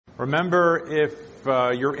Remember, if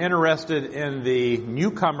you're interested in the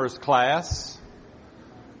newcomers class,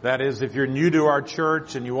 that is, if you're new to our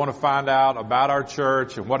church and you want to find out about our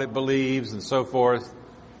church and what it believes and so forth,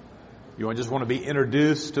 you just want to be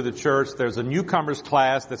introduced to the church, there's a newcomers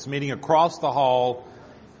class that's meeting across the hall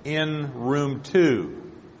in room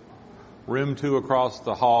 2. Room 2 across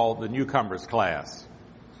the hall, the newcomers class.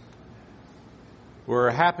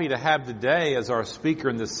 We're happy to have today as our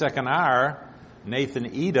speaker in this second hour, Nathan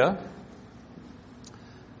Ida.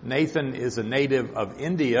 Nathan is a native of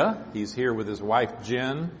India. He's here with his wife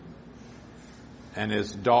Jen and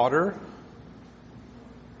his daughter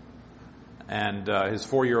and his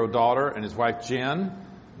 4-year-old daughter and his wife Jen.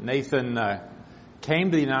 Nathan came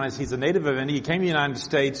to the United States. He's a native of India. He came to the United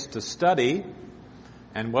States to study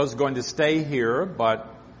and was going to stay here,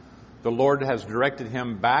 but the Lord has directed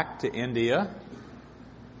him back to India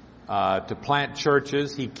to plant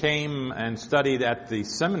churches. He came and studied at the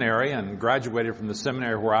seminary and graduated from the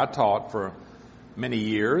seminary where I taught for many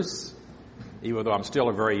years. Even though I'm still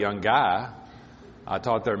a very young guy, I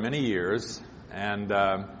taught there many years, and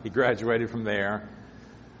he graduated from there.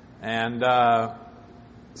 And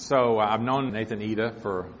so I've known Nathan Ida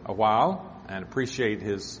for a while and appreciate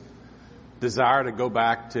his desire to go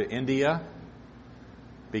back to India,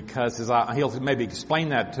 because he'll maybe explain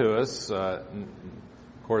that to us.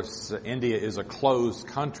 Of course, India is a closed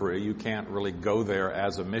country. You can't really go there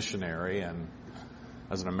as a missionary, and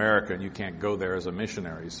as an American, you can't go there as a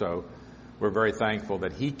missionary. So we're very thankful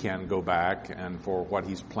that he can go back and for what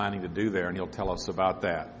he's planning to do there, and he'll tell us about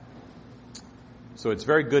that. So it's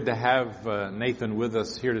very good to have Nathan with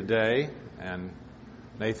us here today. And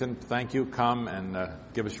Nathan, thank you. Come and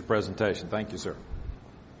give us your presentation. Thank you, sir.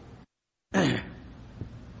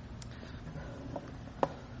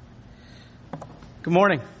 Good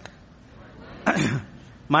morning.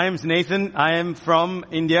 My name is Nathan. I am from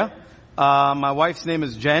India. My wife's name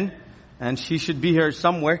is Jen, and she should be here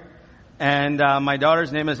somewhere. And my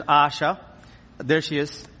daughter's name is Asha. There she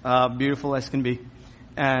is, beautiful as can be.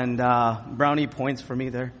 And brownie points for me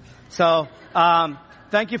there. So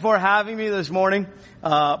thank you for having me this morning.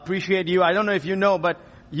 Appreciate you. I don't know if you know, but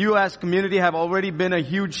you as community have already been a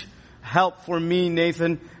huge help for me,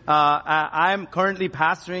 Nathan. I'm currently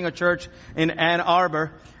pastoring a church in Ann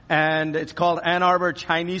Arbor, and it's called Ann Arbor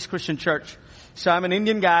Chinese Christian Church. So I'm an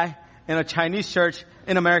Indian guy in a Chinese church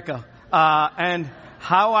in America. And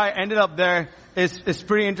how I ended up there is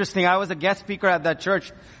pretty interesting. I was a guest speaker at that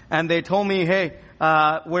church, and they told me, hey,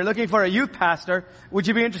 we're looking for a youth pastor. Would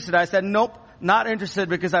you be interested? I said, nope, not interested,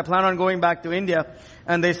 because I plan on going back to India.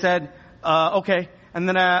 And they said, okay. And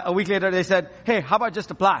then a week later they said, hey, how about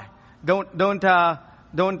just apply? Don't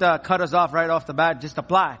cut us off right off the bat. Just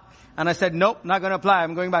apply. And I said, nope, not going to apply.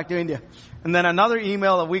 I'm going back to India. And then another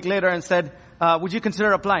email a week later and said, would you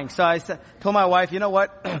consider applying? So I told my wife, you know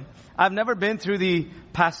what? I've never been through the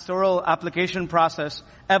pastoral application process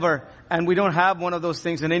ever, and we don't have one of those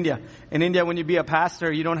things in India. In India, when you be a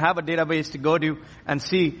pastor, you don't have a database to go to and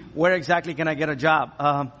see where exactly can I get a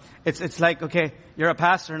job. It's like, okay, you're a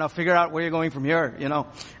pastor, now figure out where you're going from here, you know.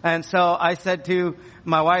 And so I said to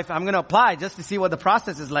my wife, I'm going to apply just to see what the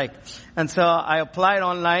process is like. And so I applied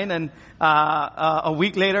online, and a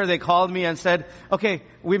week later they called me and said, okay,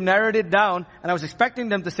 we've narrowed it down. And I was expecting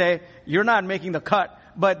them to say, you're not making the cut.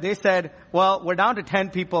 But they said, well, we're down to 10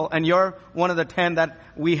 people, and you're one of the 10 that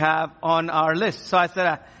we have on our list. So I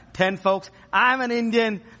said, 10 folks. I'm an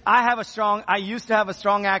Indian. I used to have a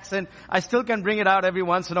strong accent. I still can bring it out every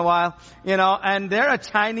once in a while, you know, and they're a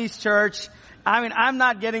Chinese church. I mean, I'm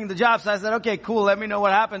not getting the job. So I said, okay, cool. Let me know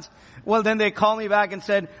what happens. Well, then they called me back and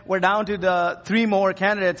said, we're down to the 3 more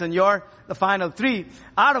candidates, and you're the final 3,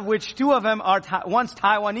 out of which 2 of them are, one's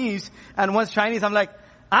Taiwanese and one's Chinese. I'm like,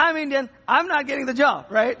 I'm Indian. I'm not getting the job,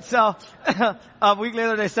 right? So a week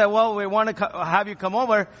later they said, well, we want to have you come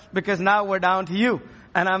over because now we're down to you.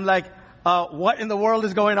 And I'm like, what in the world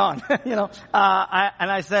is going on? You know,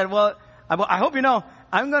 I said, well, I hope you know,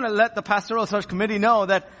 I'm going to let the pastoral search committee know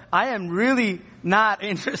that I am really not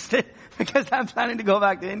interested because I'm planning to go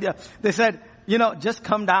back to India. They said, you know, just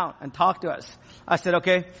come down and talk to us. I said,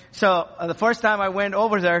 okay. So the first time I went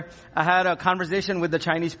over there, I had a conversation with the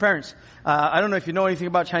Chinese parents. I don't know if you know anything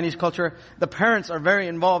about Chinese culture. The parents are very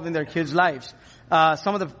involved in their kids' lives.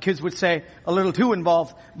 Some of the kids would say a little too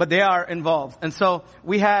involved, but they are involved. And so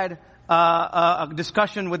we had a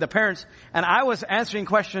discussion with the parents, and I was answering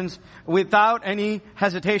questions without any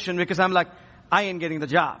hesitation because I'm like, I ain't getting the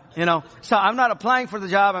job, you know. So I'm not applying for the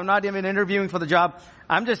job. I'm not even interviewing for the job.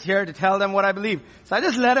 I'm just here to tell them what I believe. So I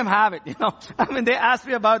just let them have it, you know. I mean, they asked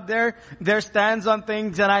me about their stance on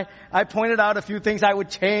things, and I pointed out a few things I would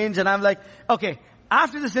change, and I'm like, okay,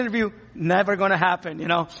 after this interview, never going to happen, you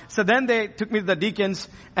know. So then they took me to the deacons,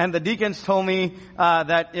 and the deacons told me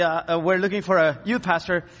that we're looking for a youth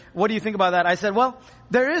pastor. What do you think about that? I said, well,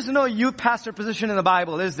 there is no youth pastor position in the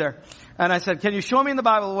Bible, is there? And I said, can you show me in the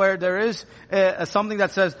Bible where there is something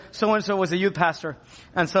that says so-and-so was a youth pastor?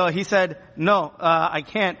 And so he said, no, I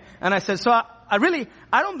can't. And I said, so I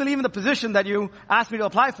don't believe in the position that you asked me to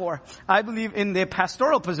apply for. I believe in the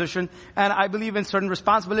pastoral position, and I believe in certain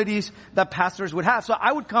responsibilities that pastors would have. So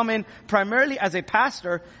I would come in primarily as a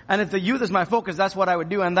pastor, and if the youth is my focus, that's what I would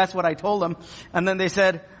do, and that's what I told them. And then they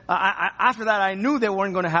said, after that, I knew they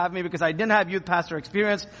weren't going to have me because I didn't have youth pastor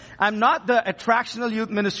experience. I'm not the attractional youth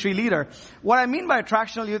ministry leader. What I mean by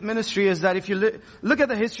attractional youth ministry is that if you look at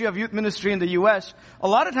the history of youth ministry in the U.S., a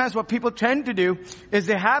lot of times what people tend to do is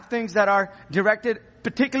they have things that are directed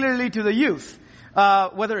particularly to the youth.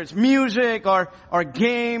 Whether it's music or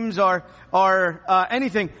games or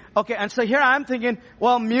anything. Okay, and so here I'm thinking,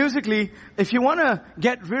 well, musically, if you want to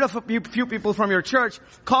get rid of a few people from your church,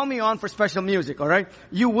 call me on for special music, alright?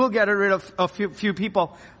 You will get rid of a few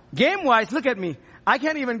people. Game-wise, look at me. I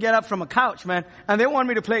can't even get up from a couch, man. And they want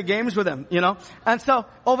me to play games with them, you know? And so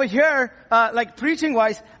over here, like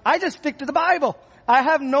preaching-wise, I just stick to the Bible. I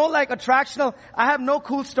have no attractional, I have no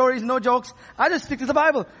cool stories, no jokes. I just stick to the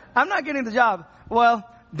Bible. I'm not getting the job. Well,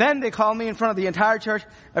 then they call me in front of the entire church,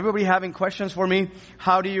 everybody having questions for me.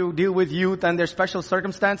 How do you deal with youth and their special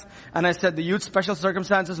circumstance? And I said, the youth's special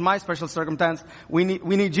circumstance is my special circumstance. We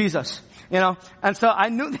need Jesus, you know? And so I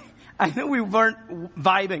knew we weren't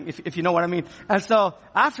vibing, if you know what I mean. And so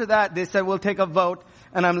after that, they said, we'll take a vote.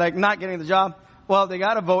 And I'm like, not getting the job. Well, they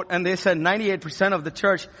got a vote, and they said 98% of the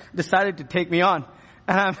church decided to take me on.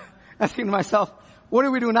 And I'm asking myself, what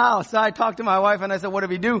do we do now? So I talked to my wife and I said, what do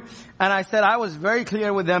we do? And I said, I was very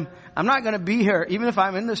clear with them. I'm not going to be here, even if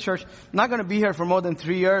I'm in this church, I'm not going to be here for more than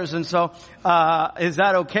 3 years. And so, is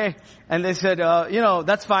that okay? And they said,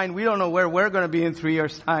 that's fine. We don't know where we're going to be in 3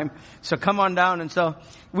 years' time. So come on down. And so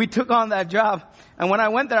we took on that job. And when I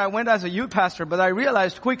went there, I went as a youth pastor, but I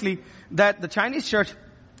realized quickly that the Chinese church,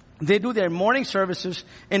 they do their morning services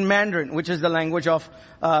in Mandarin, which is the language of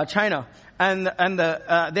China. And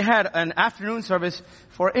they had an afternoon service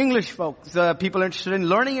for English folks, people interested in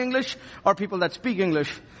learning English or people that speak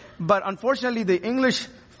English. But unfortunately, the English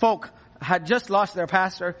folk had just lost their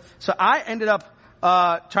pastor. So I ended up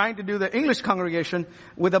trying to do the English congregation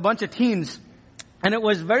with a bunch of teens. And it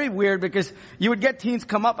was very weird because you would get teens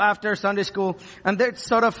come up after Sunday school and they'd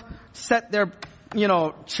sort of set their,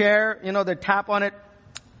 chair, they'd tap on it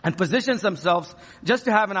and positions themselves just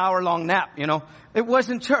to have an hour-long nap, It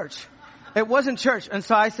wasn't church. It wasn't church. And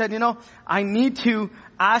so I said, I need to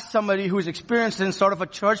ask somebody who's experienced in sort of a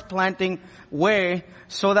church planting way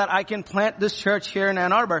so that I can plant this church here in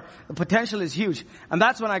Ann Arbor. The potential is huge. And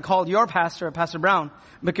that's when I called your pastor, Pastor Brown,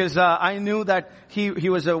 because I knew that he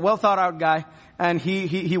was a well-thought-out guy. And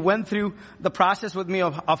he went through the process with me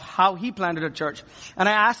of how he planted a church. And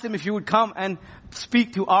I asked him if he would come and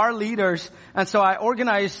speak to our leaders. And so I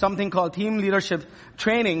organized something called team leadership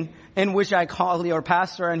training in which I called your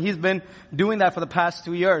pastor. And he's been doing that for the past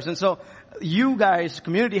 2 years. And so you guys,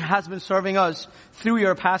 community has been serving us through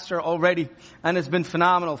your pastor already. And it's been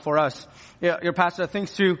phenomenal for us. Your pastor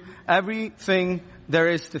thinks through everything there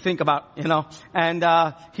is to think about,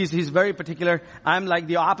 and he's very particular. I'm like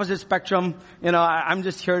the opposite spectrum, I'm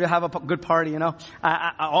just here to have a good party,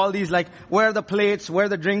 all these where are the plates, where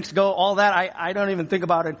the drinks go, all that, I don't even think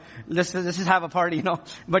about it. Let's just have a party,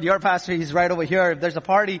 But your pastor, he's right over here. If there's a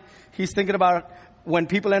party, he's thinking about when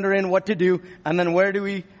people enter in, what to do, and then where do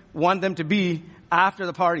we want them to be after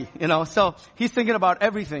the party, So he's thinking about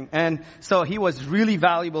everything, and so he was really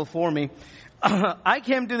valuable for me. I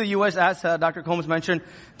came to the U.S., as Dr. Combs mentioned,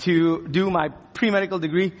 to do my pre-medical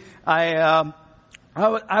degree. I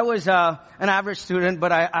was an average student,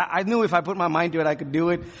 but I knew if I put my mind to it, I could do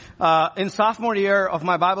it. In sophomore year of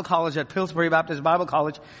my Bible college at Pillsbury Baptist Bible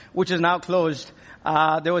College, which is now closed,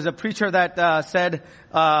 there was a preacher that said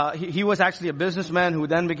he was actually a businessman who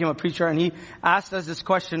then became a preacher, and he asked us this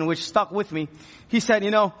question which stuck with me. He said,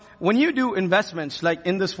 when you do investments, like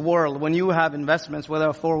in this world, when you have investments, whether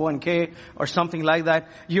a 401k or something like that,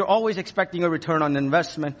 you're always expecting a return on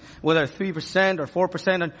investment, whether 3% or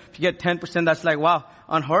 4%, and if you get 10%, that's wow,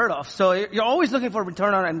 unheard of. So you're always looking for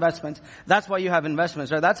return on investments. That's why you have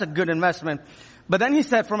investments, right? That's a good investment. But then he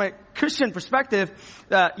said, from a Christian perspective,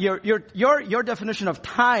 your definition of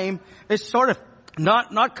time is sort of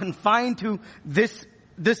not confined to this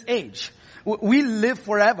age. We live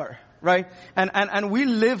forever, right? And we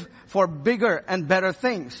live for bigger and better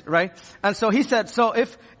things, right? And so he said, so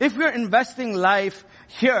if we're investing life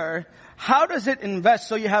here, How does it invest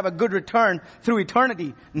so you have a good return through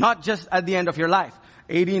eternity, not just at the end of your life?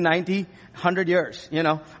 80, 90, 100 years,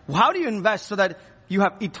 How do you invest so that you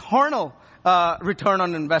have eternal return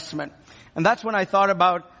on investment? And that's when I thought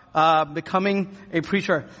about becoming a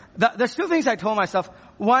preacher. There's two things I told myself.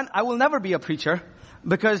 One, I will never be a preacher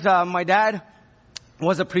because my dad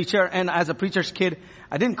was a preacher, and as a preacher's kid,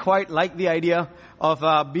 I didn't quite like the idea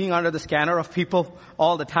of being under the scanner of people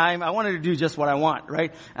all the time. I wanted to do just what I want,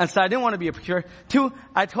 right? And so I didn't want to be a preacher. Two,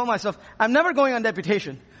 I told myself, I'm never going on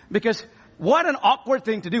deputation because what an awkward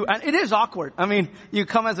thing to do. And it is awkward. I mean, you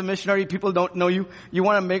come as a missionary, people don't know you. You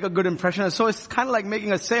want to make a good impression. And so it's kind of like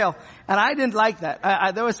making a sale. And I didn't like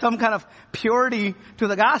that. There was some kind of purity to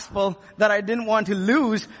the gospel that I didn't want to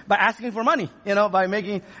lose by asking for money,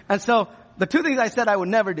 and so the two things I said I would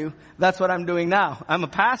never do, that's what I'm doing now. I'm a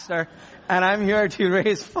pastor, and I'm here to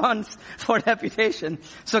raise funds for deputation.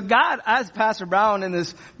 So God, as Pastor Brown in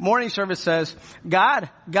this morning service says, God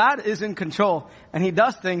is in control, and He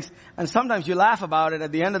does things, and sometimes you laugh about it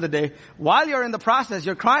at the end of the day. While you're in the process,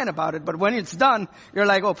 you're crying about it, but when it's done, you're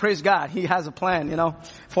like, oh, praise God, He has a plan,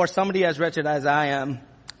 for somebody as wretched as I am.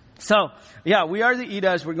 So, yeah, we are the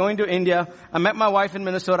Idas. We're going to India. I met my wife in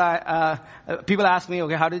Minnesota. People ask me,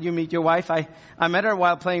 okay, how did you meet your wife? I met her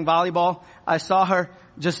while playing volleyball. I saw her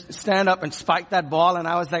just stand up and spike that ball, and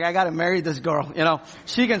I was like, I gotta marry this girl,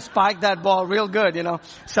 She can spike that ball real good,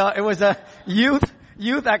 So it was a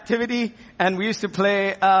youth activity, and we used to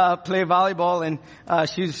play volleyball, and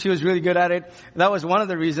she was really good at it. That was one of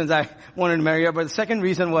the reasons I wanted to marry her. But the second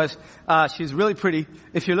reason was she's really pretty.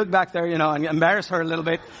 If you look back there, and embarrass her a little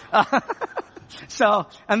bit. So,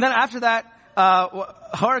 and then after that,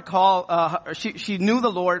 her call, she knew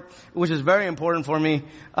the Lord, which is very important for me,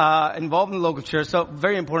 involved in the local church, so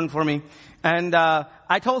very important for me. And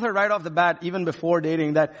I told her right off the bat, even before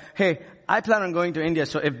dating, that, hey, I plan on going to India.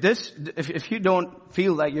 So if you don't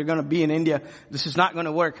feel like you're going to be in India, this is not going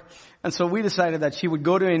to work. And so we decided that she would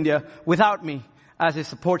go to India without me as a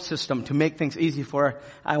support system to make things easy for her.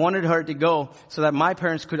 I wanted her to go so that my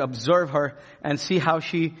parents could observe her and see how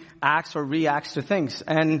she acts or reacts to things.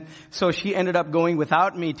 And so she ended up going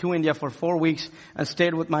without me to India for 4 weeks and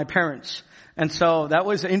stayed with my parents. And so that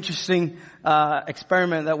was an interesting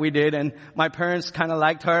experiment that we did, and my parents kind of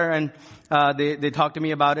liked her, and they talked to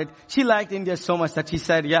me about it. She liked India so much that she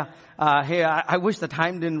said, hey, I wish the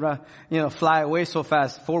time didn't fly away so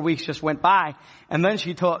fast. 4 weeks just went by. And then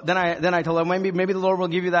I told her, maybe the Lord will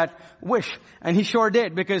give you that wish. And He sure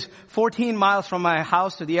did, because 14 miles from my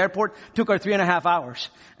house to the airport took her 3.5 hours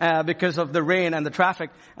because of the rain and the traffic.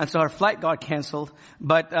 And so her flight got canceled.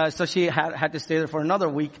 But so she had to stay there for another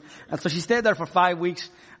week. And so she stayed there for 5 weeks.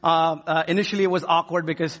 Initially it was awkward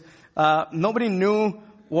because nobody knew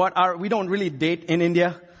we don't really date in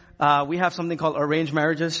India. We have something called arranged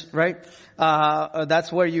marriages, right?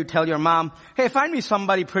 That's where you tell your mom, hey, find me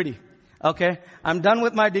somebody pretty. Okay? I'm done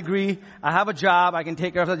with my degree. I have a job. I can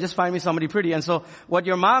take care of it. Just find me somebody pretty. And so what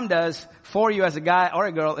your mom does for you as a guy or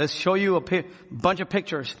a girl is show you a bunch of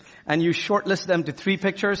pictures, and you shortlist them to 3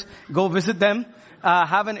 pictures, go visit them,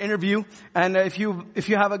 have an interview, and if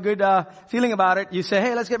you have a good feeling about it, you say,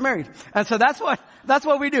 hey, let's get married. And so that's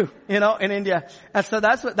what we do, in India. And so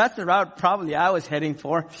that's the route probably I was heading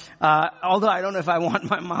for. Although I don't know if I want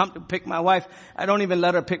my mom to pick my wife. I don't even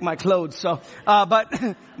let her pick my clothes. So, but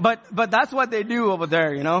that's what they do over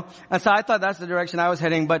there, And so I thought that's the direction I was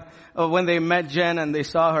heading. But when they met Jen and they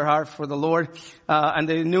saw her heart for the Lord, and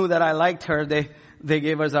they knew that I liked her, they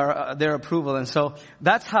gave us their approval. And so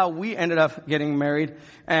that's how we ended up getting married,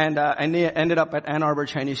 and they ended up at Ann Arbor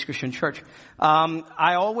Chinese Christian Church.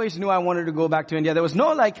 I always knew I wanted to go back to India. There was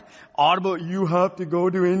no audible, you have to go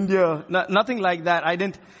to India. Nothing like that. I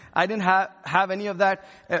didn't have any of that.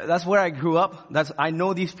 That's where I grew up. I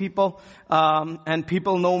know these people, and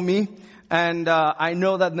people know me. And I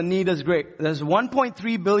know that the need is great. There's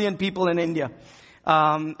 1.3 billion people in India.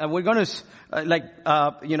 And we're going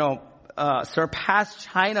to, surpass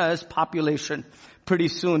China's population pretty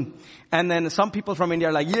soon. And then some people from India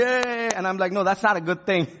are like, yay! And I'm like, no, that's not a good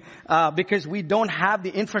thing. Because we don't have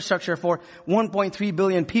the infrastructure for 1.3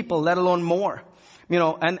 billion people, let alone more.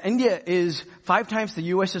 And India is 5 times the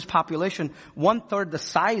U.S.'s population, 1/3 the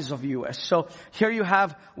size of U.S. So here you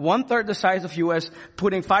have 1/3 the size of U.S.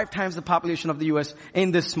 putting 5 times the population of the U.S.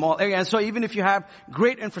 in this small area. And so even if you have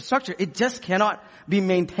great infrastructure, it just cannot be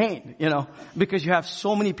maintained, because you have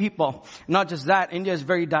so many people. Not just that, India is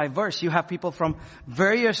very diverse. You have people from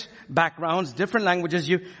various backgrounds, different languages.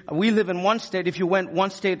 We live in one state. If you went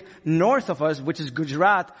one state north of us, which is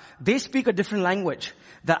Gujarat, they speak a different language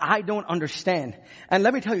that I don't understand. And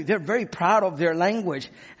let me tell you, they're very proud of their language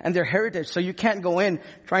and their heritage, so you can't go in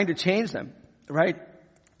trying to change them, right?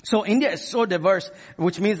 So India is so diverse,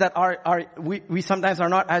 which means that we sometimes are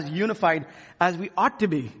not as unified as we ought to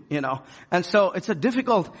be, And so it's a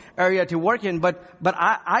difficult area to work in, but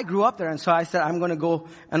I grew up there, and so I said I'm going to go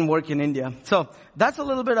and work in India. So that's a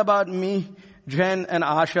little bit about me, Jen and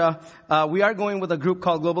Asha. We are going with a group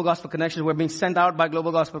called Global Gospel Connections. We're being sent out by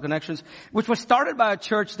Global Gospel Connections, which was started by a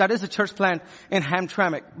church that is a church plant in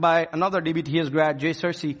Hamtramck by another DBTS grad, Jay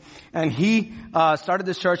Searcy. And he started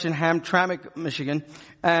this church in Hamtramck, Michigan.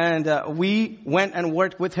 And we went and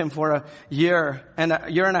worked with him for a year and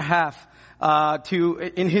a half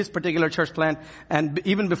in his particular church plant. And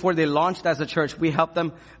even before they launched as a church, we helped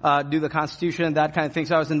them do the constitution and that kind of thing.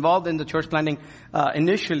 So I was involved in the church planting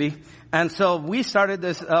initially. And so we started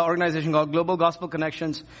this organization called Global Gospel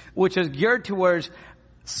Connections, which is geared towards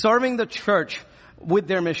serving the church with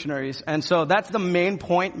their missionaries. And so that's the main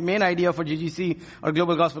idea for GGC or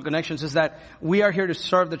Global Gospel Connections, is that we are here to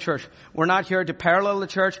serve the church. We're not here to parallel the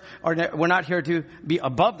church, or we're not here to be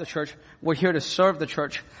above the church. We're here to serve the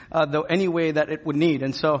church, any way that it would need.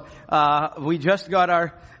 And so, we just got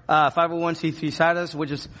our 501c3 status,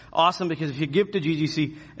 which is awesome, because if you give to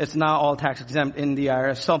GGC, it's now all tax exempt in the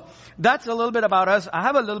IRS. So that's a little bit about us. I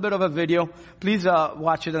have a little bit of a video. Please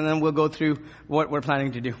watch it, and then we'll go through what we're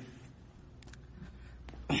planning to do.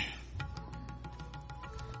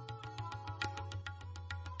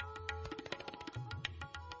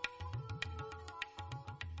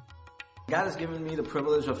 God has given me the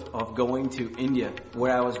privilege of going to India,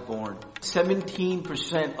 where I was born.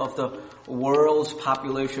 17% of the world's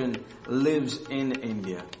population lives in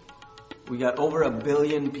India. We got over 1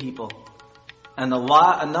 billion people. And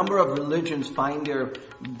a number of religions find their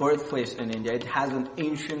birthplace in India. It has an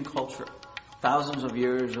ancient culture, thousands of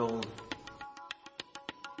years old.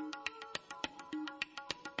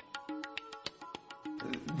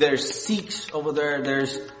 There's Sikhs over there,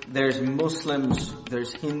 there's Muslims,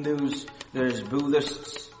 there's Hindus, there's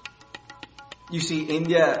Buddhists. You see,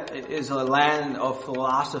 India is a land of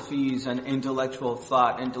philosophies and intellectual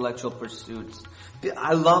thought, intellectual pursuits.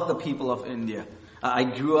 I love the people of India. I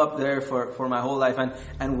grew up there for my whole life,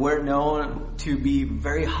 and we're known to be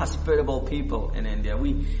very hospitable people in India.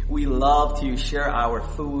 We love to share our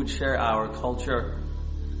food, share our culture.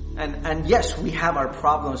 And yes, we have our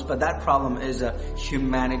problems, but that problem is a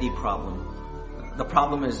humanity problem. The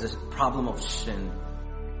problem is this problem of sin.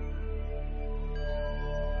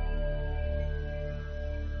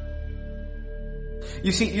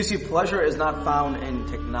 You see, pleasure is not found in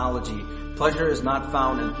technology. Pleasure is not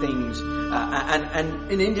found in things.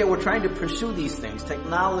 And in India, we're trying to pursue these things.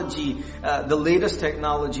 Technology, the latest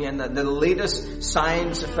technology and the latest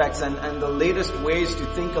science effects and the latest ways to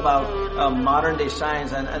think about modern day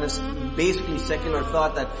science. And it's basically secular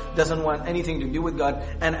thought that doesn't want anything to do with God.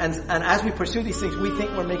 And as we pursue these things, we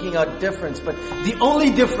think we're making a difference. But the only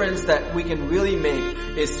difference that we can really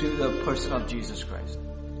make is through the person of Jesus Christ.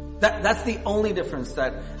 That's the only difference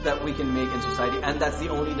that we can make in society, and that's the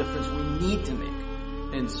only difference we need to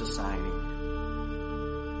make in society.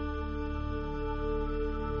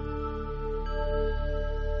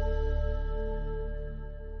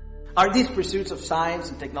 Are these pursuits of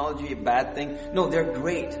science and technology a bad thing? No, they're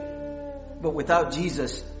great. But without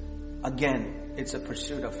Jesus, again, it's a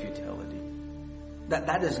pursuit of futility.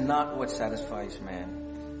 That is not what satisfies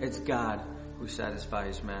man. It's God who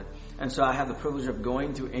satisfies man. And so I have the privilege of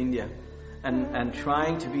going to India and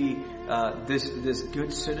trying to be this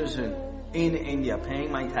good citizen in India,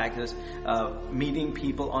 paying my taxes, meeting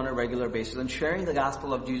people on a regular basis, and sharing the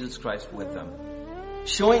gospel of Jesus Christ with them.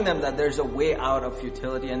 Showing them that there's a way out of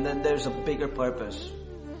futility and that there's a bigger purpose.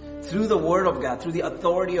 Through the Word of God, through the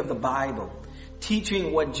authority of the Bible,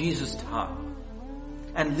 teaching what Jesus taught,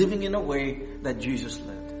 and living in a way that Jesus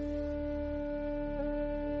lived.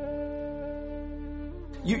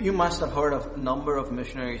 You must have heard of a number of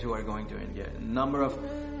missionaries who are going to India. A number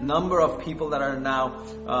of people that are now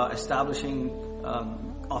establishing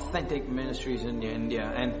authentic ministries in India.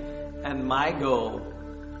 And my goal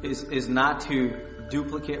is not to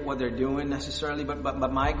duplicate what they're doing necessarily,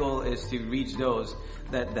 but my goal is to reach those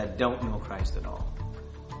that don't know Christ at all.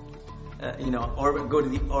 Go to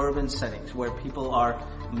the urban settings where people are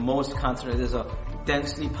most concentrated. There's a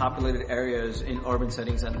densely populated areas in urban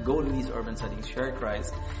settings, and go to these urban settings, share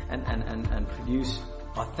Christ, and produce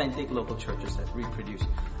authentic local churches that reproduce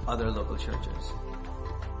other local churches.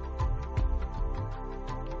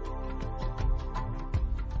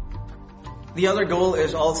 The other goal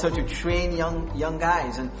is also to train young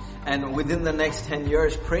guys, And within the next 10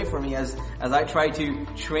 years, pray for me as I try to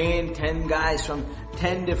train 10 guys from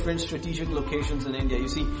 10 different strategic locations in India. You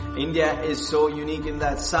see, India is so unique in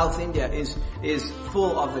that South India is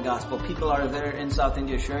full of the gospel. People are there in South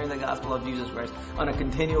India sharing the gospel of Jesus Christ on a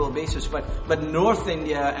continual basis. But North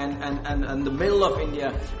India and the middle of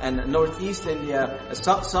India and Northeast India,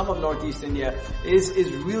 some of Northeast India is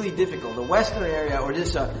really difficult. The Western area, or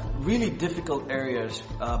these are really difficult areas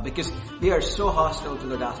because they are so hostile to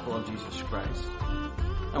the gospel of Jesus Christ.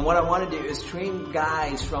 And what I want to do is train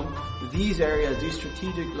guys from these areas, these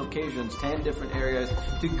strategic locations, 10 different areas,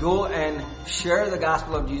 to go and share the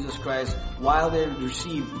gospel of Jesus Christ while they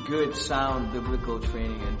receive good, sound, biblical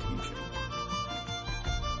training and teaching.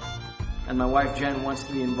 And my wife Jen wants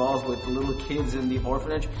to be involved with little kids in the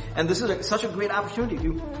orphanage. And this is such a great opportunity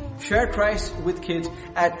to share Christ with kids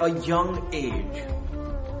at a young age.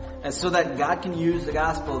 And so that God can use the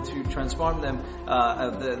gospel to transform them.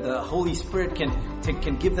 The Holy Spirit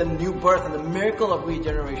can give them new birth, and the miracle of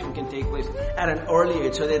regeneration can take place at an early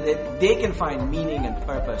age, so that they can find meaning and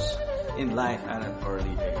purpose in life at an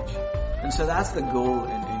early age. And so that's the goal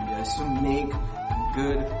in India, is to make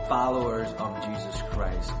good followers of Jesus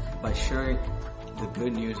Christ by sharing the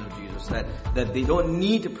good news of Jesus, that they don't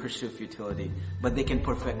need to pursue futility, but they can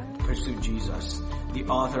pursue Jesus, the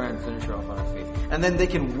author and finisher of our faith. And then they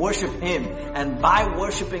can worship Him, and by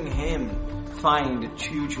worshiping Him, find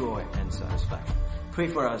true joy and satisfaction. Pray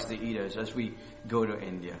for us, the eaters, as we go to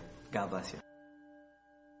India. God bless you.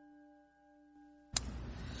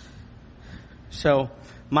 So,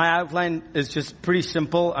 my outline is just pretty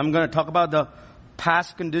simple. I'm going to talk about the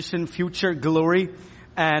past condition, future glory,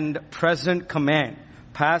 and present command.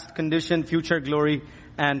 Past condition, future glory,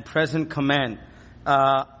 and present command.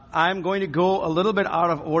 I'm going to go a little bit out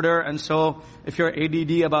of order, and so if you're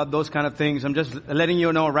ADD about those kind of things, I'm just letting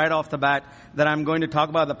you know right off the bat that I'm going to talk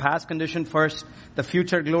about the past condition first, the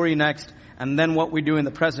future glory next, and then what we do in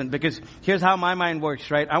the present. Because here's how my mind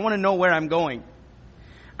works, right? I want to know where I'm going.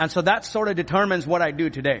 And so that sort of determines what I do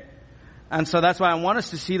today. And so that's why I want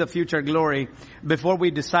us to see the future glory before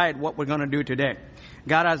we decide what we're going to do today.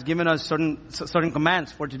 God has given us certain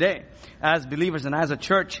commands for today as believers and as a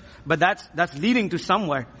church, but that's leading to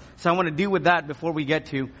somewhere. So I want to deal with that before we get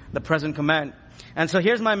to the present command. And so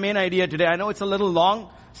here's my main idea today. I know it's a little long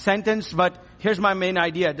sentence, but here's my main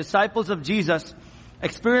idea. Disciples of Jesus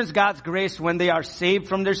experience God's grace when they are saved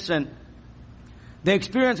from their sin. They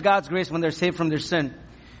experience God's grace when they're saved from their sin.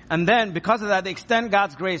 And then, because of that, they extend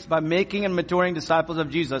God's grace by making and maturing disciples of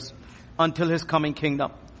Jesus until His coming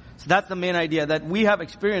kingdom. So that's the main idea, that we have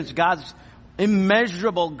experienced God's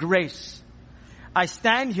immeasurable grace. I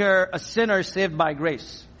stand here a sinner saved by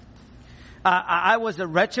grace. I was a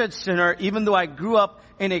wretched sinner, even though I grew up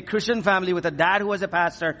in a Christian family with a dad who was a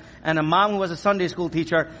pastor and a mom who was a Sunday school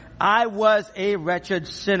teacher. I was a wretched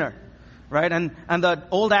sinner. Right? And the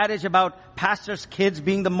old adage about pastors' kids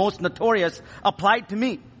being the most notorious applied to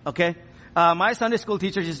me. Okay? My Sunday school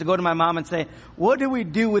teachers used to go to my mom and say, "What do we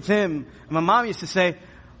do with him?" And my mom used to say,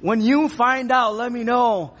 "When you find out, let me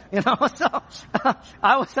know." You know, so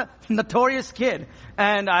I was a notorious kid,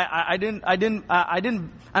 and I didn't, and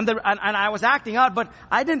I was acting out, but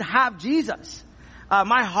I didn't have Jesus.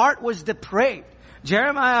 My heart was depraved.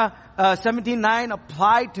 Jeremiah 17:9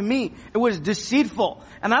 applied to me. It was deceitful,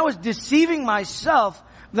 and I was deceiving myself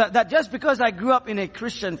that just because I grew up in a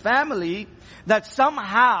Christian family, that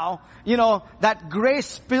somehow, that grace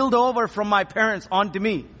spilled over from my parents onto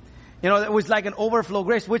me. It was like an overflow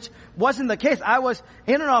grace, which wasn't the case. I was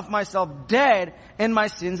in and of myself dead in my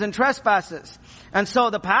sins and trespasses. And so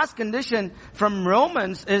the past condition from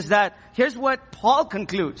Romans is that, here's what Paul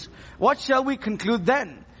concludes. What shall we conclude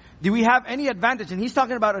then? Do we have any advantage? And he's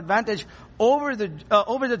talking about advantage over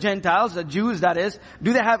the Gentiles, the Jews that is.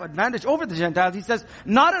 Do they have advantage over the Gentiles? He says,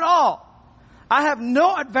 not at all. I have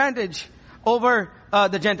no advantage over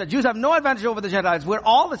the Gentiles. Jews have no advantage over the Gentiles. We're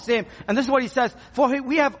all the same. And this is what he says. For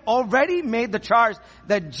we have already made the charge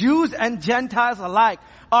that Jews and Gentiles alike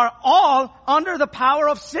are all under the power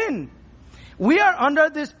of sin. We are under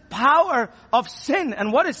this power of sin.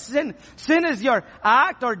 And what is sin? Sin is your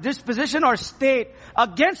act or disposition or state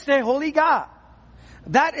against a holy God.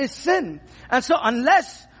 That is sin. And so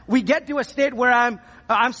unless we get to a state where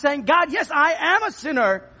I'm saying, God, yes, I am a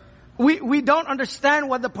sinner, we don't understand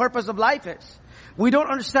what the purpose of life is. We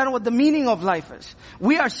don't understand what the meaning of life is.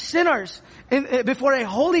 We are sinners before a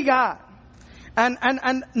holy God.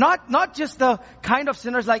 And not just the kind of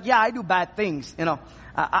sinners like, yeah, I do bad things,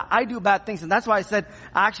 I do bad things. And that's why I said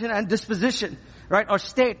action and disposition, right? Or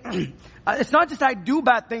state. It's not just I do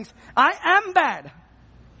bad things. I am bad.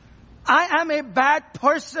 I am a bad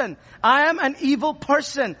person. I am an evil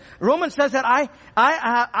person. Romans says that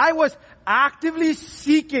I was actively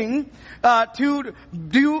seeking to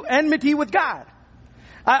do enmity with God.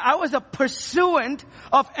 I was a pursuant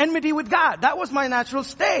of enmity with God. That was my natural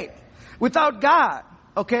state. Without God.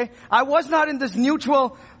 Okay? I was not in this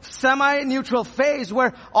neutral, semi-neutral phase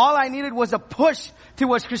where all I needed was a push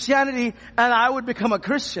towards Christianity and I would become a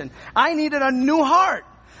Christian. I needed a new heart.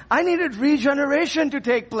 I needed regeneration to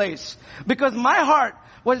take place. Because my heart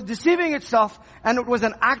was deceiving itself and it was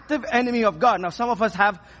an active enemy of God. Now some of us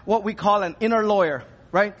have what we call an inner lawyer.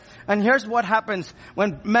 Right? And here's what happens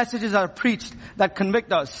when messages are preached that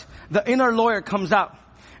convict us. The inner lawyer comes out.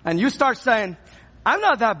 And you start saying, I'm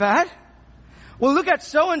not that bad. Well, look at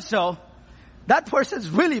so-and-so. That person's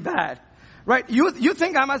really bad. Right? You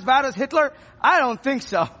think I'm as bad as Hitler? I don't think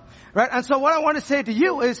so. Right? And so what I want to say to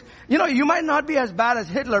you is, you might not be as bad as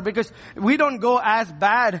Hitler because we don't go as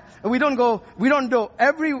bad. We don't do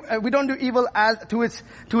evil as to its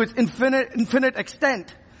infinite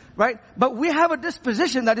extent. Right? But we have a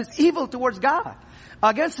disposition that is evil towards God,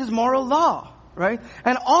 against His moral law, right?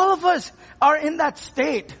 And all of us are in that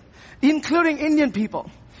state, including Indian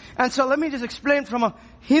people. And so let me just explain from a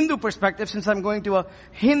Hindu perspective, since I'm going to a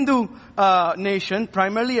Hindu nation,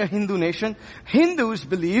 primarily a Hindu nation. Hindus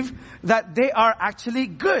believe that they are actually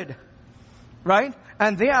good, right?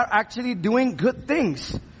 And they are actually doing good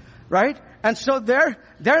things, right? And so their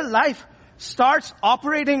life starts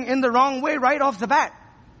operating in the wrong way right off the bat.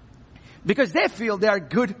 Because they feel they are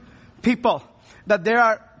good people.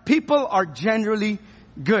 That people are generally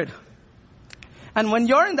good. And when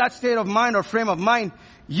you're in that state of mind or frame of mind,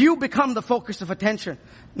 you become the focus of attention,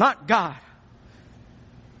 not God.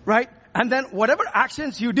 Right? And then whatever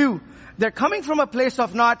actions you do, they're coming from a place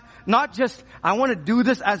of not just, I want to do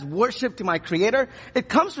this as worship to my Creator. It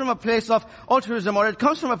comes from a place of altruism, or it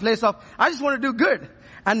comes from a place of, I just want to do good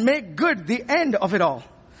and make good the end of it all.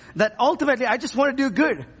 That ultimately, I just want to do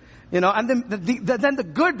good. And then the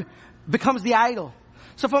good becomes the idol.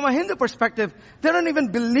 So from a Hindu perspective, they don't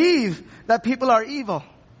even believe that people are evil.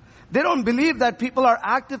 They don't believe that people are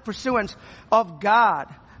active pursuants of God,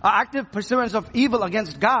 active pursuants of evil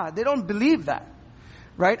against God. They don't believe that.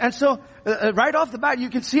 Right? And so, right off the bat, you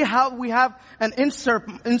can see how we have an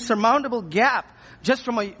insurmountable gap just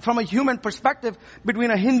from a human perspective between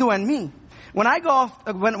a Hindu and me. When I go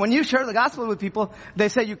off, when you share the gospel with people, they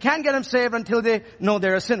say you can't get them saved until they know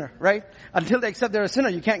they're a sinner, right? Until they accept they're a sinner,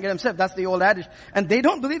 you can't get them saved. That's the old adage. And they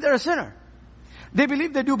don't believe they're a sinner. They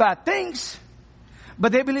believe they do bad things,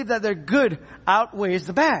 but they believe that their good outweighs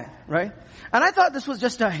the bad, right? And I thought this was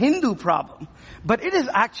just a Hindu problem, but it is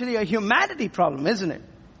actually a humanity problem, isn't it?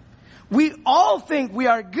 We all think we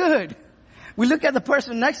are good. We look at the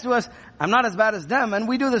person next to us, I'm not as bad as them, and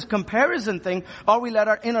we do this comparison thing, or we let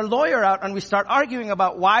our inner lawyer out and we start arguing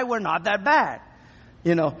about why we're not that bad.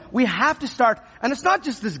 We have to start, and it's not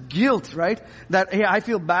just this guilt, right? That, hey, I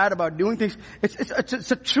feel bad about doing things.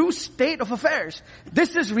 It's a true state of affairs.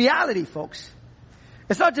 This is reality, folks.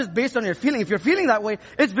 It's not just based on your feeling. If you're feeling that way,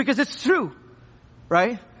 it's because it's true,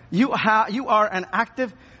 right? You are an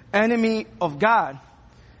active enemy of God,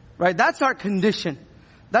 right? That's our condition.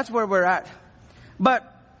 That's where we're at. But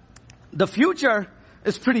the future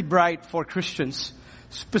is pretty bright for Christians.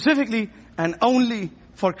 Specifically and only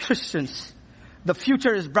for Christians. The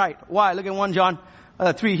future is bright. Why? Look at 1 John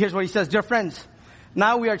 3. Here's what he says. Dear friends,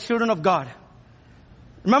 now we are children of God.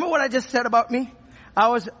 Remember what I just said about me? I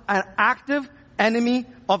was an active enemy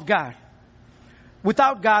of God.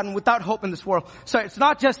 Without God and without hope in this world. So it's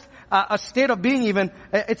not just a state of being even.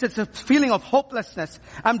 It's a feeling of hopelessness.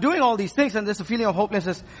 I'm doing all these things and there's a feeling of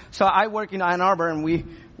hopelessness. So I work in Ann Arbor and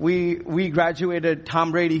we graduated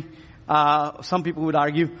Tom Brady. Some people would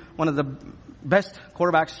argue one of the best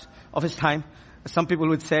quarterbacks of his time. Some people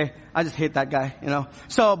would say, I just hate that guy,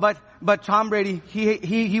 So, but Tom Brady,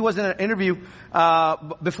 he was in an interview,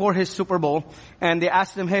 before his Super Bowl, and they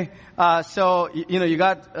asked him, hey, so, you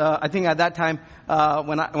got, I think at that time,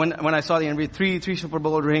 when I saw the interview, three Super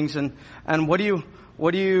Bowl rings, and what are you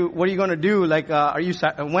gonna do? Like,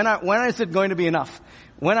 when is it going to be enough?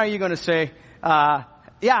 When are you gonna say,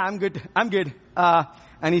 yeah, I'm good.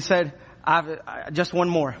 And he said, just one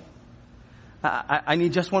more. I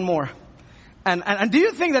need just one more. And do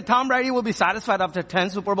you think that Tom Brady will be satisfied after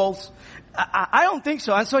 10 Super Bowls? I don't think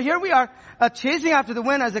so. And so here we are, chasing after the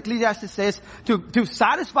wind, as Ecclesiastes says, to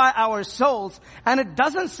satisfy our souls. And it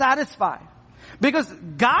doesn't satisfy. Because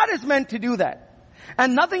God is meant to do that.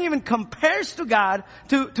 And nothing even compares to God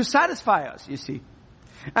to satisfy us, you see.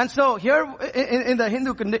 And so here in the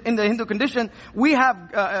Hindu condition, we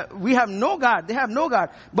have no God. They have no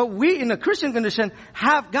God. But we in the Christian condition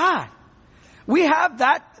have God. We have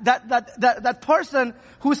that person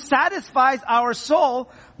who satisfies our soul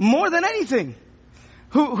more than anything.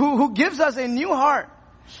 Who gives us a new heart.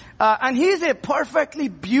 And He's a perfectly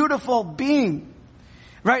beautiful being.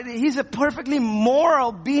 Right? He's a perfectly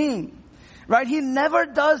moral being. Right? He never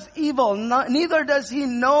does evil. Neither does He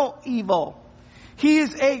know evil. He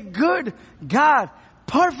is a good God.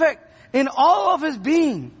 Perfect in all of His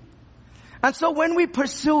being. And so when we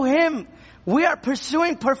pursue Him, we are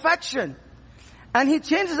pursuing perfection. And He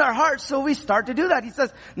changes our hearts, so we start to do that. He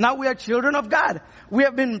says, now we are children of God. We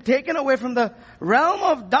have been taken away from the realm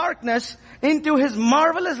of darkness into His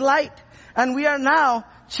marvelous light. And we are now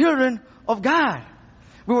children of God.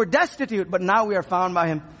 We were destitute, but now we are found by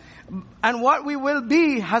Him. And what we will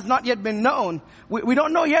be has not yet been known. We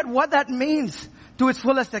don't know yet what that means to its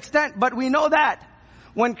fullest extent, but we know that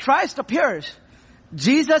when Christ appears,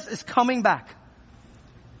 Jesus is coming back.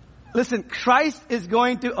 Listen, Christ is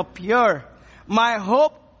going to appear. My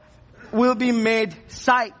hope will be made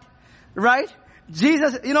sight. Right?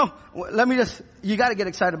 Jesus, you gotta get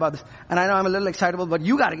excited about this. And I know I'm a little excitable, but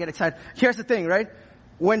you gotta get excited. Here's the thing, right?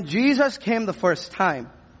 When Jesus came the first time,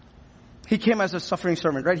 He came as a suffering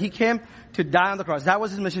servant, right? He came to die on the cross. That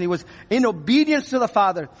was His mission. He was in obedience to the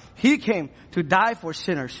Father. He came to die for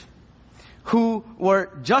sinners who were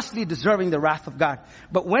justly deserving the wrath of God.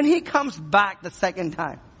 But when He comes back the second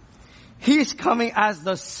time, He's coming as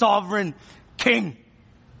the sovereign King.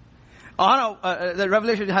 The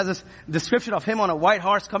Revelation has this description of Him on a white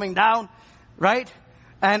horse coming down, right?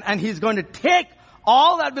 And He's going to take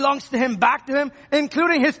all that belongs to Him back to Him,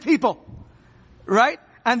 including His people, right?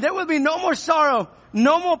 And there will be no more sorrow,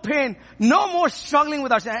 no more pain, no more struggling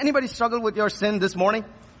with our sin. Anybody struggle with your sin this morning?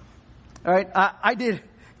 All right, I did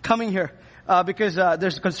coming here. Because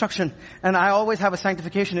there's construction, and I always have a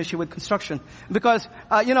sanctification issue with construction because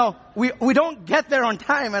we don't get there on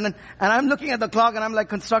time, and I'm looking at the clock and I'm like,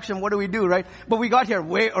 construction, what do we do, right? But we got here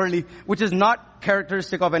way early, which is not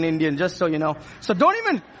characteristic of an Indian, just so you know. So don't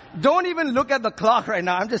even look at the clock right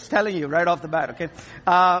now. I'm just telling you right off the bat, okay?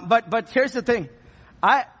 But here's the thing,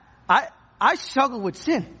 I struggle with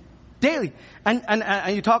sin daily,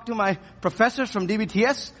 and you talk to my professors from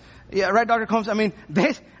DBTS. Yeah, right, Dr. Combs? I mean,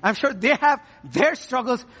 I'm sure they have their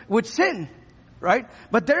struggles with sin, right?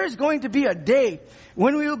 But there is going to be a day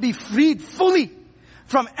when we will be freed fully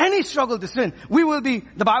from any struggle to sin. We will be,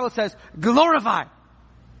 the Bible says, glorified.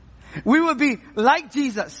 We will be like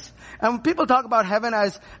Jesus. And when people talk about heaven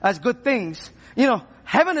as good things,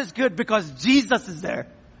 heaven is good because Jesus is there.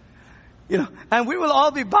 And we will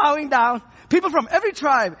all be bowing down. People from every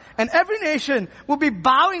tribe and every nation will be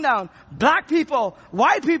bowing down. Black people,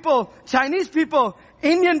 white people, Chinese people,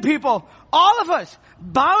 Indian people, all of us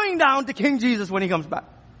bowing down to King Jesus when He comes back.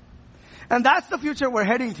 And that's the future we're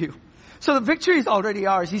heading to. So the victory is already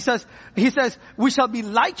ours. He says, we shall be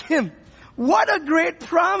like Him. What a great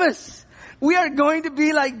promise. We are going to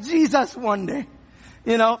be like Jesus one day.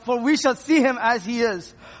 For we shall see Him as He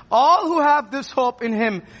is. All who have this hope in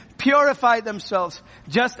Him purify themselves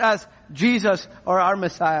just as Jesus or our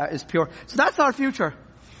Messiah is pure. So that's our future.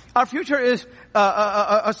 Our future is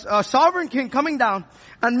a sovereign King coming down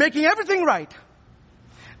and making everything right.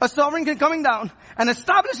 A sovereign King coming down and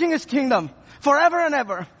establishing His kingdom forever and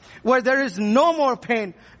ever, where there is no more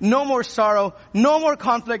pain, no more sorrow, no more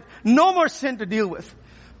conflict, no more sin to deal with.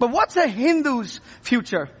 But what's a Hindu's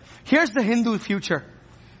future? Here's the Hindu future.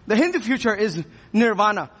 The Hindu future is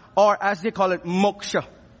nirvana, or as they call it, moksha.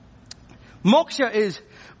 Moksha is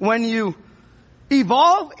when you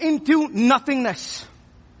evolve into nothingness.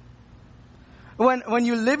 When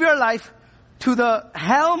you live your life to the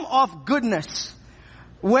helm of goodness,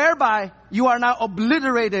 whereby you are now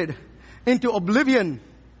obliterated into oblivion.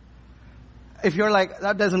 If you're like,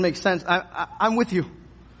 that doesn't make sense, I'm with you.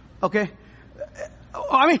 Okay?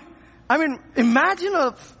 I mean, imagine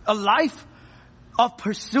a life of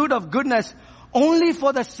pursuit of goodness only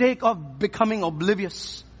for the sake of becoming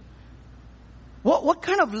oblivious. What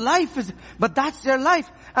kind of life is it? But that's their life.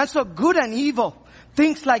 And so good and evil,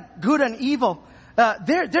 things like good and evil,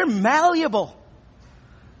 they're malleable.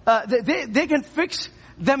 They can fix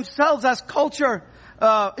themselves as culture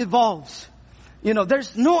evolves.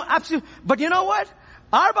 There's no absolute, but you know what?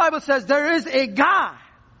 Our Bible says there is a God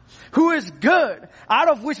who is good, out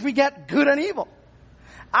of which we get good and evil.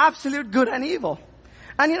 Absolute good and evil.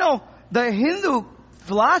 And the Hindu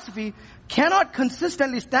philosophy cannot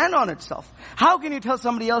consistently stand on itself. How can you tell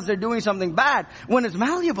somebody else they're doing something bad when it's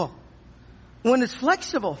malleable? When it's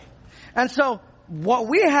flexible? And so what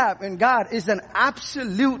we have in God is an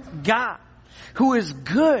absolute God who is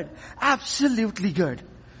good, absolutely good.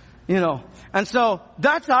 And so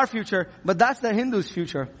that's our future, but that's the Hindu's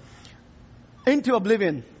future. into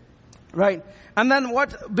oblivion, right? And then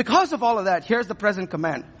because of all of that, here's the present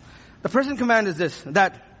command. The present command is this,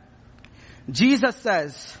 that Jesus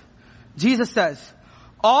says,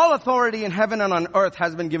 all authority in heaven and on earth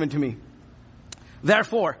has been given to me.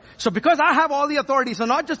 Therefore, so because I have all the authority, so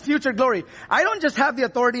not just future glory, I don't just have the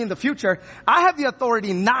authority in the future, I have the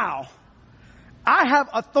authority now. I have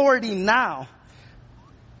authority now.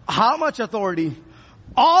 How much authority?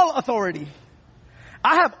 All authority.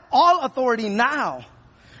 I have all authority now.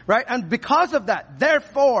 Right? And because of that,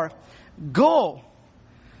 therefore, go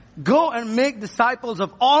and make disciples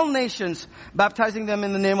of all nations, baptizing them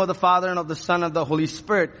in the name of the Father and of the Son and of the Holy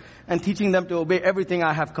Spirit, and teaching them to obey everything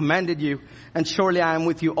I have commanded you. And surely I am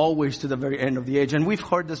with you always to the very end of the age. And we've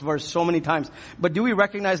heard this verse so many times. But do we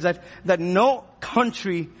recognize that no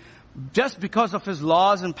country, just because of his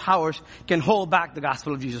laws and powers, can hold back the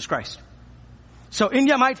gospel of Jesus Christ? So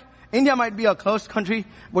India might be a closed country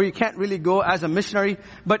where you can't really go as a missionary,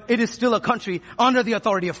 but it is still a country under the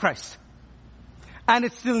authority of Christ. And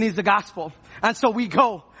it still needs the gospel. And so we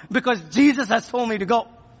go because Jesus has told me to go.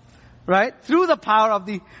 Right? Through the power of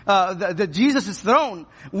the Jesus' throne,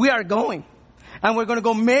 we are going. And we're going to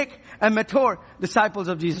go make and mature disciples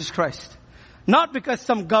of Jesus Christ. Not because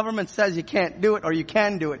some government says you can't do it or you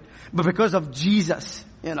can do it, but because of Jesus,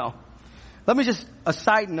 Let me just, a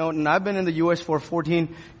side note, and I've been in the U.S. for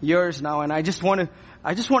 14 years now, and I just want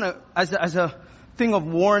to, as a thing of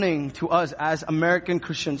warning to us as American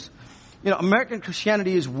Christians, American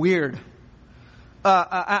Christianity is weird.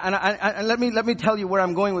 And let me tell you where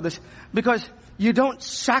I'm going with this. Because you don't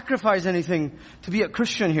sacrifice anything to be a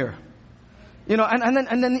Christian here.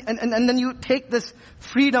 And then you take this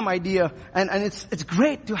freedom idea, and it's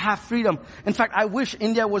great to have freedom. In fact, I wish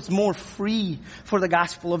India was more free for the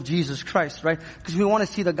gospel of Jesus Christ, right? Because we want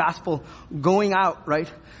to see the gospel going out, right?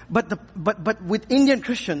 But with Indian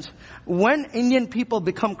Christians, when Indian people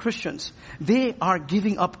become Christians, they are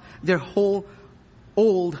giving up their whole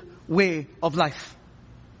old way of life.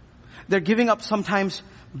 They're giving up sometimes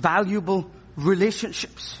valuable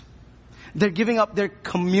relationships. They're giving up their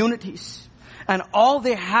communities. And all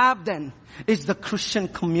they have then is the Christian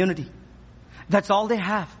community. That's all they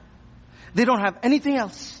have. They don't have anything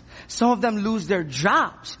else. Some of them lose their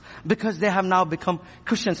jobs because they have now become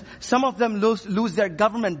Christians. Some of them lose their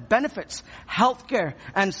government benefits, healthcare,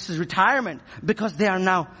 and retirement because they are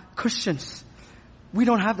now Christians. We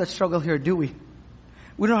don't have that struggle here, do we?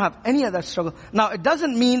 We don't have any of that struggle. Now, it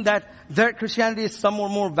doesn't mean that their Christianity is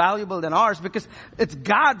somewhat more valuable than ours, because it's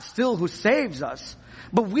God still who saves us.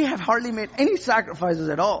 But we have hardly made any sacrifices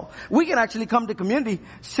at all. We can actually come to community,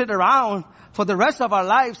 sit around for the rest of our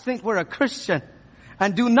lives, think we're a Christian,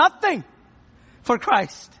 and do nothing for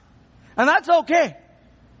Christ. And that's okay.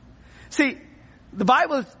 See, the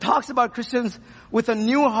Bible talks about Christians with a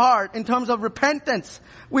new heart in terms of repentance.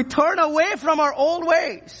 We turn away from our old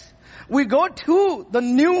ways. We go to the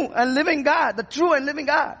new and living God, the true and living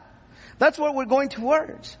God. That's what we're going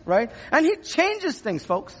towards, right? And He changes things,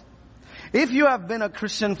 folks. If you have been a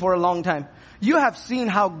Christian for a long time, you have seen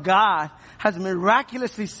how God has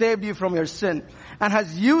miraculously saved you from your sin and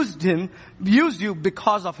has used you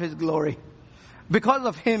because of His glory. Because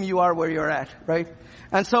of Him, you are where you're at, right?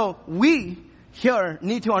 And so we here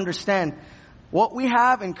need to understand what we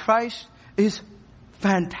have in Christ is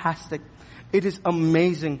fantastic. It is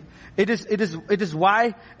amazing. It is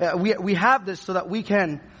why we have this, so that we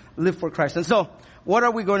can live for Christ. And so, what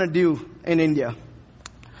are we going to do in India?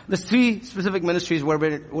 There's 3 specific ministries where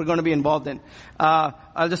we're going to be involved in.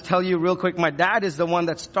 I'll just tell you real quick. My dad is the one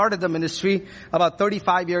that started the ministry about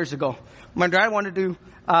 35 years ago. My dad wanted to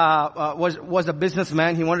was a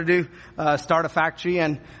businessman. He wanted to start a factory,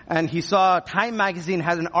 and he saw Time magazine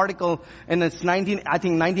has an article in its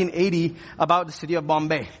 1980 about the city of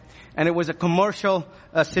Bombay. And it was a commercial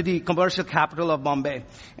capital of Bombay.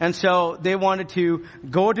 And so they wanted to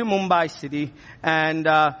go to Mumbai city and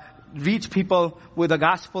reach people with the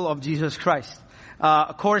gospel of Jesus Christ.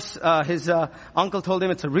 Of course, his uncle told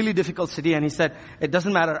him it's a really difficult city, and he said, it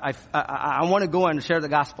doesn't matter, I want to go and share the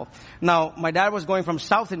gospel. Now, my dad was going from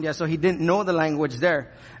South India, so he didn't know the language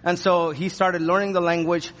there. And so he started learning the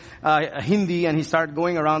language, Hindi, and he started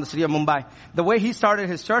going around the city of Mumbai. The way he started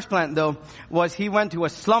his church plant, though, was he went to a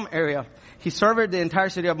slum area. he surveyed the entire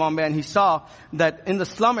city of Bombay, and he saw that in the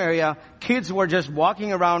slum area, kids were just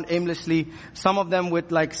walking around aimlessly, some of them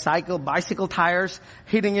with like bicycle tires,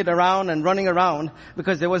 hitting it around and running around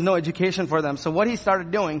because there was no education for them. So what he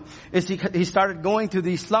started doing is he started going to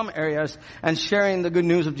these slum areas and sharing the good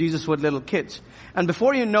news of Jesus with little kids. And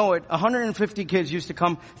before you know it, 150 kids used to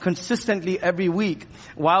come consistently every week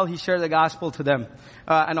while he shared the gospel to them,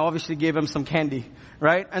 and obviously gave them some candy,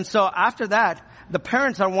 right? And so after that, the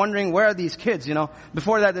parents are wondering, where are these kids?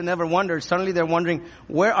 Before that they never wondered. Suddenly they're wondering,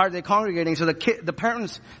 where are they congregating? So the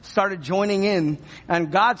parents started joining in,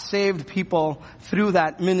 and God saved people through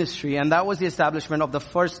that ministry. And that was the establishment of the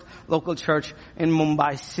first local church in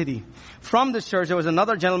Mumbai city. From this church, there was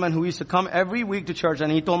another gentleman who used to come every week to church,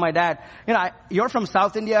 and he told my dad, you're from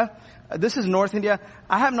South India. This is North India.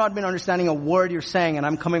 I have not been understanding a word you're saying, and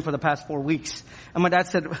I'm coming for the past 4 weeks. And my dad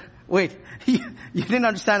said, wait, you didn't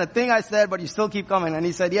understand a thing I said, but you still keep coming. And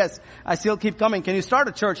he said, yes, I still keep coming. Can you start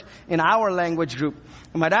a church in our language group?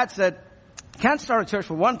 And my dad said, can't start a church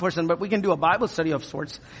for one person, but we can do a Bible study of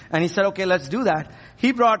sorts. And he said, okay, let's do that.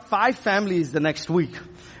 He brought 5 families the next week.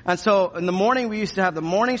 And so in the morning we used to have the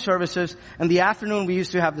morning services, and the afternoon we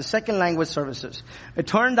used to have the second language services. It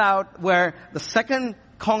turned out where the second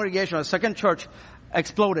congregation or second church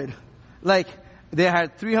exploded. Like, they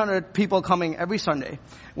had 300 people coming every Sunday,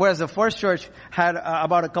 whereas the first church had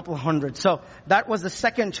about a couple hundred. So that was the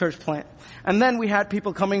second church plant. And then we had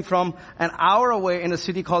people coming from an hour away in a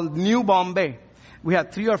city called New Bombay. We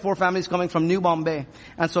had 3 or 4 families coming from New Bombay.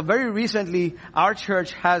 And so very recently, our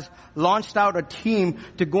church has launched out a team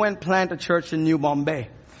to go and plant a church in New Bombay.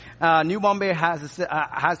 New Bombay has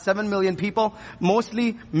 7 million people,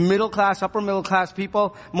 mostly middle class, upper middle class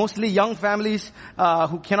people, mostly young families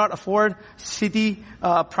who cannot afford city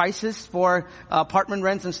prices for apartment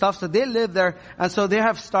rents and stuff. So they live there, and so they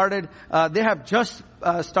have just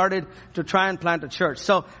started to try and plant a church.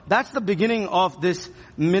 So that's the beginning of this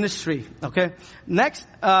ministry. Okay. Next,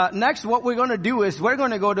 what we're going to do is we're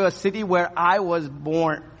going to go to a city where I was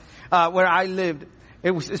born, where I lived.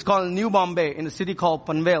 It's called New Bombay, in a city called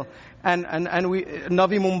Panvel. And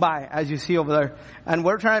Navi Mumbai, as you see over there. And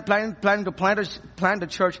we're planning to plant a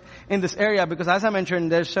church in this area because, as I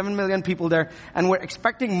mentioned, there's 7 million people there, and we're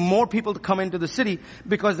expecting more people to come into the city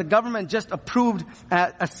because the government just approved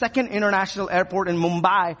a second international airport in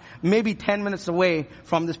Mumbai, maybe 10 minutes away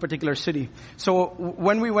from this particular city. So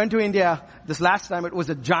when we went to India this last time, it was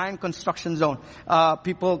a giant construction zone.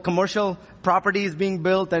 Commercial properties being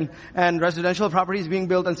built and residential properties being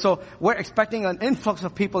built, and so we're expecting an influx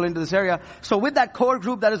of people into this area. So with that core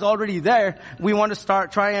group that is already there, we want to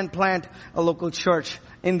try and plant a local church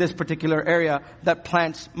in this particular area that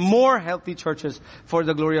plants more healthy churches for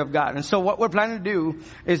the glory of God. And so what we're planning to do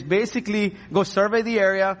is basically go survey the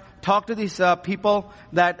area, talk to these people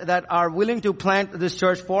that are willing to plant this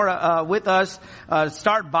church with us,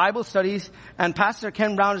 start Bible studies. And Pastor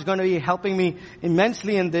Ken Brown is going to be helping me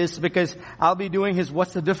immensely in this because I'll be doing his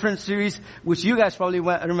What's the Difference series, which you guys probably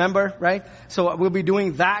remember, right? So we'll be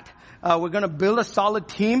doing that. We're going to build a solid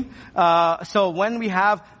team. So when we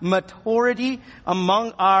have maturity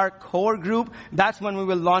among our core group, that's when we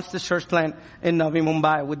will launch this church plant in Navi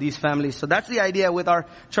Mumbai with these families. So that's the idea with our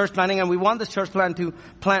church planting, and we want this church plant to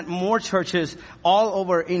plant more churches all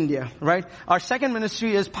over India, right? Our second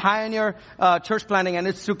ministry is Pioneer Church Planting, and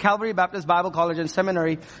it's through Calvary Baptist Bible College and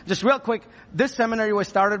Seminary. Just real quick, this seminary was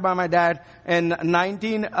started by my dad in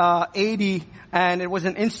 1980, and it was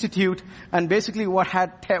an institute. And basically what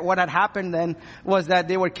had happened then was that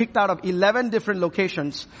they were kicked out of 11 different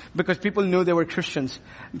locations because people knew they were Christians.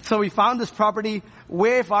 So we found this property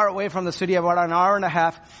way far away from the city, about an hour and a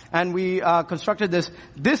half, and we constructed this.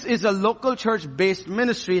 This is a local church-based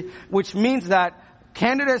ministry, which means that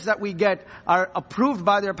candidates that we get are approved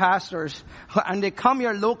by their pastors, and they come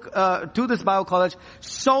here to this Bible college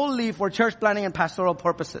solely for church planting and pastoral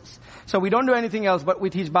purposes. So we don't do anything else, but we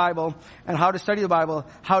teach Bible and how to study the Bible,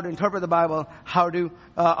 how to interpret the Bible, how to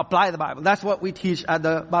apply the Bible. That's what we teach at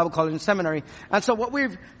the Bible college and seminary. And so what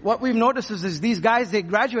we've noticed is these guys, they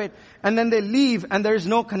graduate and then they leave, and there's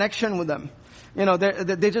no connection with them.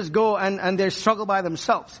 They just go and they struggle by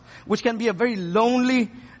themselves, which can be a very lonely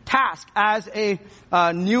task as a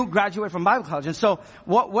new graduate from Bible college. And so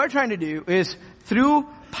what we're trying to do is, through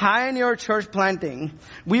Pioneer Church Planting,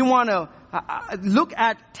 we want to look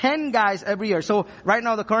at 10 guys every year. So right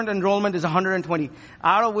now the current enrollment is 120,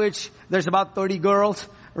 out of which there's about 30 girls,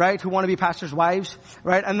 right, who want to be pastors' wives,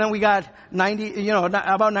 right? And then we got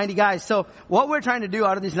about 90 guys. So what we're trying to do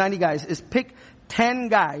out of these 90 guys is pick 10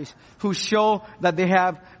 guys who show that they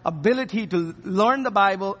have ability to learn the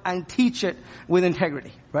Bible and teach it with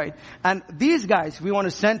integrity, right? And these guys we want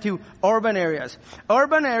to send to urban areas.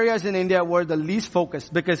 Urban areas in India were the least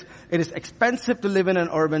focused because it is expensive to live in an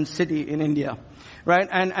urban city in India, right?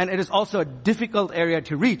 And it is also a difficult area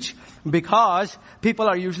to reach because people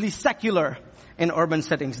are usually secular in urban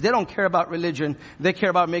settings. They don't care about religion. They care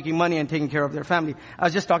about making money and taking care of their family. I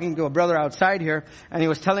was just talking to a brother outside here, and he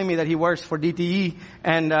was telling me that he works for DTE,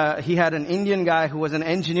 and he had an Indian guy who was an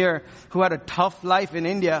engineer who had a tough life in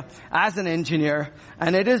India as an engineer.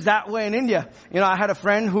 And it is that way in India. You know, I had a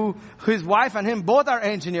friend who his wife and him both are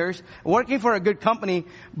engineers working for a good company,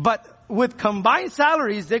 but with combined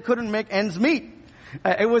salaries, they couldn't make ends meet.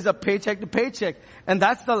 It was a paycheck to paycheck. And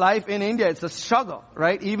that's the life in India. It's a struggle,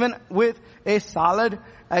 right? Even with a solid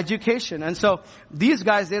education. And so these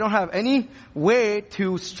guys, they don't have any way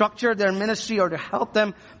to structure their ministry or to help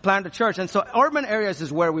them plant a church. And so urban areas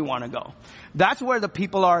is where we want to go. That's where the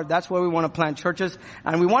people are. That's where we want to plant churches.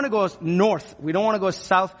 And we want to go north. We don't want to go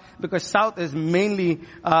south because south is mainly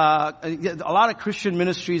a lot of Christian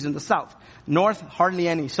ministries in the south. North, hardly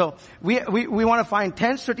any. So we want to find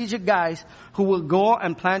 10 strategic guys who will go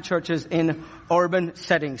and plant churches in urban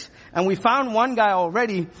settings. And we found one guy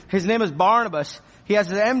already. His name is Barnabas. He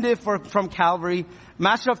has an MDiv from Calvary,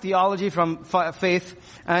 Master of Theology from Faith,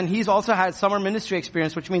 and he's also had summer ministry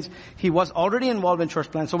experience, which means he was already involved in church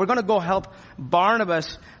plant. So we're going to go help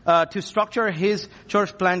Barnabas to structure his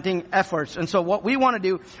church planting efforts. And so what we want to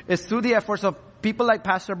do is through the efforts of people like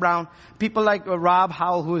Pastor Brown, people like Rob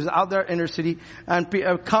Howell, who is out there in inner city, and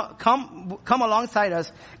come alongside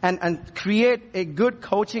us and create a good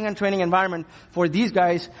coaching and training environment for these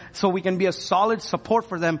guys so we can be a solid support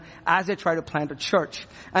for them as they try to plant a church.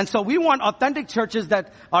 And so we want authentic churches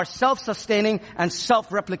that are self-sustaining and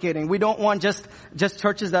self-replicating. We don't want just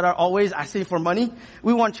churches that are always asking for money.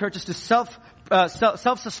 We want churches to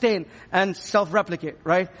self-sustain and self-replicate,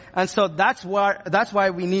 right? And so that's why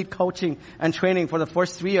we need coaching and training for the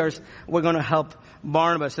first 3 years. We're going to help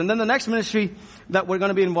Barnabas. And then the next ministry that we're going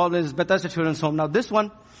to be involved in is Bethesda Children's Home. Now this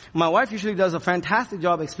one, my wife usually does a fantastic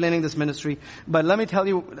job explaining this ministry, but let me tell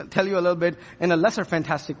you a little bit in a lesser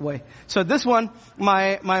fantastic way. So this one,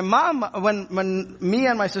 my mom, when me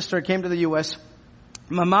and my sister came to the U.S.,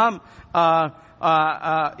 my mom,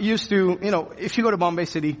 used to, if you go to Bombay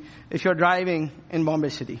City, if you're driving in Bombay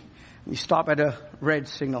City, you stop at a red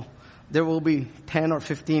signal, there will be 10 or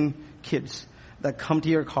 15 kids that come to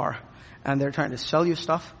your car and they're trying to sell you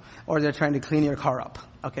stuff or they're trying to clean your car up.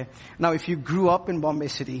 Okay. Now if you grew up in Bombay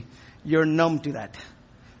City, you're numb to that.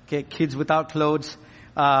 Okay. Kids without clothes,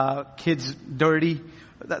 kids dirty.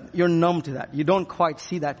 You're numb to that. You don't quite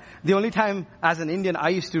see that. The only time as an Indian I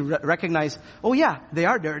used to recognize, oh yeah, they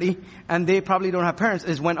are dirty and they probably don't have parents,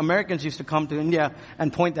 is when Americans used to come to India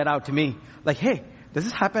and point that out to me. Like, hey, does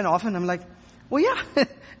this happen often? I'm like, well yeah.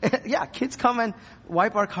 Yeah, kids come and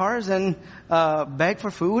wipe our cars and beg for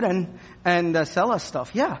food and sell us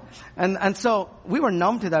stuff. Yeah. And so we were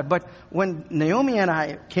numb to that. But when Naomi and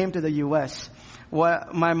I came to the US,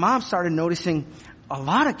 my mom started noticing a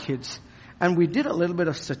lot of kids. And we did a little bit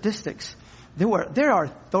of statistics. There are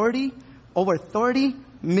over 30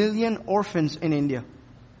 million orphans in India.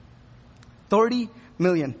 30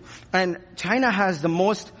 million. And China has the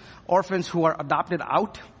most orphans who are adopted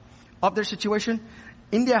out of their situation.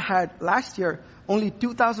 India had last year only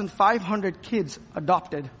 2,500 kids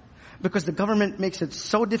adopted because the government makes it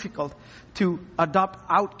so difficult to adopt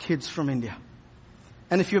out kids from India.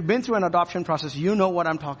 And if you've been through an adoption process, you know what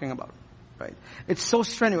I'm talking about. Right. It's so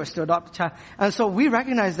strenuous to adopt a child. And so we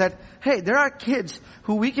recognize that, hey, there are kids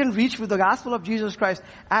who we can reach with the gospel of Jesus Christ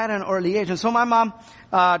at an early age. And so my mom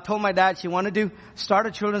told my dad she wanted to start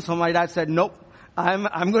a children's home. My dad said, nope,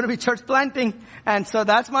 I'm going to be church planting. And so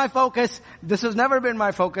that's my focus. This has never been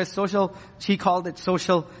my focus. She called it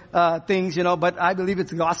social things, but I believe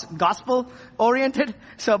it's gospel oriented.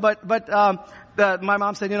 So, my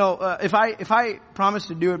mom said, if I promise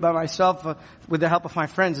to do it by myself with the help of my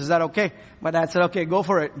friends, is that okay? My dad said, okay, go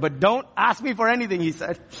for it. But don't ask me for anything, he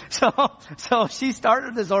said. So she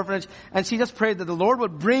started this orphanage and she just prayed that the Lord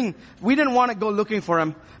would we didn't want to go looking for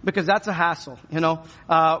them because that's a hassle,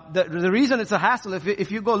 The reason it's a hassle, if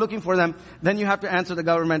you go looking for them, then you have to answer the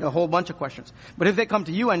government a whole bunch of questions. But if they come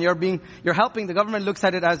to you and you're helping, the government looks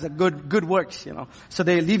at it as a good works, So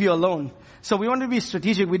they leave you alone. So we wanted to be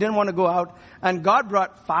strategic. We didn't want to go out. And God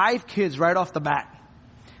brought 5 kids right off the bat.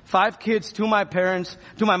 5 kids to my parents,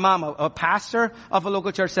 to my mom. A pastor of a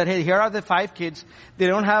local church said, hey, here are the 5 kids. They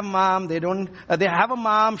don't have mom. They have a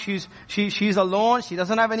mom. She's alone. She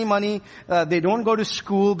doesn't have any money. They don't go to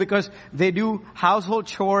school because they do household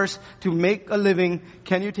chores to make a living.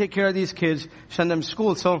 Can you take care of these kids? Send them to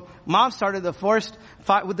school. So mom started the first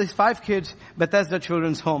with these 5 kids, Bethesda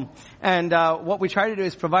Children's Home. And what we try to do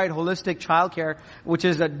is provide holistic childcare, which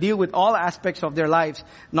is deal with all aspects of their lives,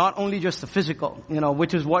 not only just the physical,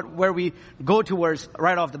 which is where we go towards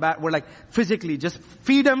right off the bat. We're like, physically, just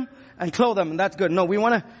feed them and clothe them, and that's good. No, we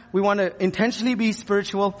want to intentionally be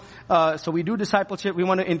spiritual. So we do discipleship. We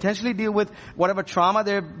want to intentionally deal with whatever trauma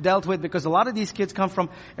they've dealt with, because a lot of these kids come from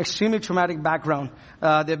extremely traumatic background.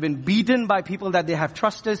 They've been beaten by people that they have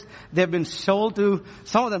trusted. They've been sold to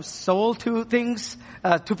things,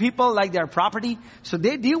 to people like their property. So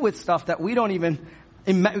they deal with stuff that we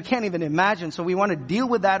can't even imagine. So we want to deal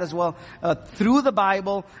with that as well, through the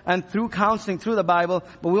Bible and through counseling through the Bible.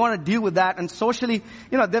 But we want to deal with that. And socially,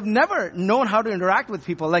 they've never known how to interact with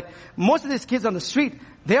people. Like most of these kids on the street,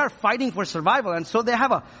 they are fighting for survival. And so they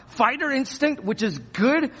have a fighter instinct, which is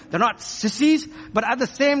good. They're not sissies. But at the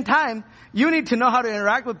same time, you need to know how to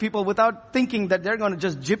interact with people without thinking that they're going to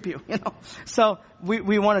just gyp you, So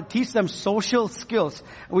we want to teach them social skills.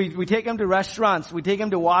 We take them to restaurants. We take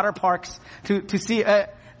them to water parks to see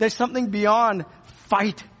there's something beyond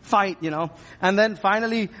fight, And then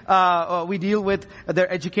finally, we deal with their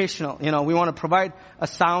educational. We want to provide a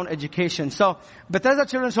sound education. So Bethesda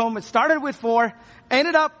Children's Home, it started with 4.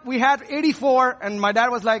 Ended up, we had 84, and my dad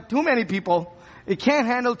was like, too many people. It can't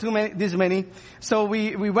handle this many. So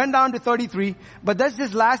we went down to 33. But that's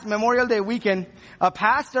this last Memorial Day weekend. A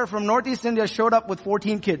pastor from Northeast India showed up with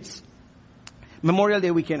 14 kids. Memorial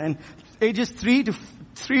Day weekend. And ages 3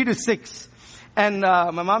 to 6. And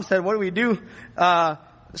my mom said, what do we do?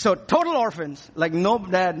 So total orphans. Like no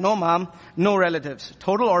dad, no mom, no relatives.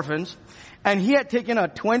 Total orphans. And he had taken a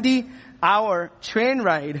 20-hour train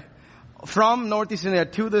ride from Northeast India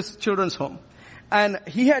to this children's home. And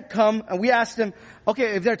he had come, and we asked him,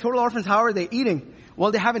 okay, if they're total orphans, how are they eating?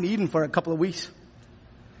 Well, they haven't eaten for a couple of weeks.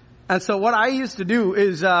 And so what I used to do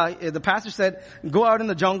is, the pastor said, go out in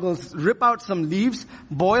the jungles, rip out some leaves,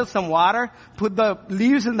 boil some water, put the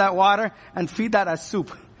leaves in that water, and feed that as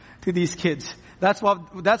soup to these kids. That's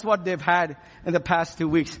what they've had in the past 2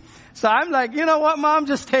 weeks. So I'm like, you know what, Mom,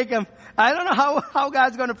 just take them. I don't know how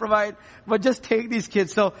God's going to provide, but just take these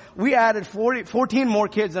kids. So we added 14 more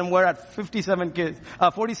kids, and we're at 47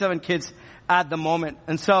 kids at the moment.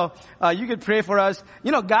 And so you could pray for us.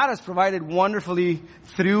 God has provided wonderfully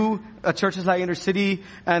through churches like Intercity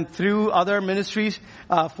and through other ministries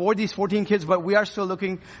for these 14 kids, but we are still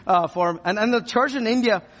looking for them. And the church in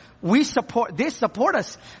India, they support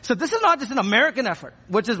us. So this is not just an American effort,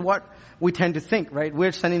 which is what we tend to think, right?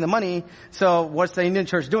 We're sending the money, so what's the Indian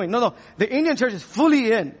church doing? No, the Indian church is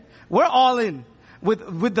fully in. We're all in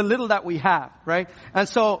with the little that we have, right? And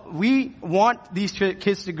so we want these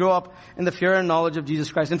kids to grow up in the fear and knowledge of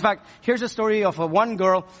Jesus Christ. In fact, here's a story of one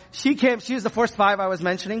girl. She is the first 5 I was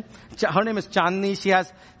mentioning. Her name is Chandni. She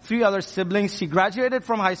has 3 other siblings. She graduated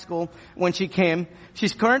from high school when she came.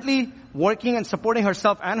 She's currently working and supporting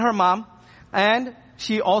herself and her mom. And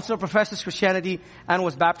she also professes Christianity and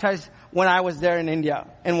was baptized when I was there in India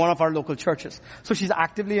in one of our local churches. So she's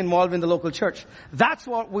actively involved in the local church. That's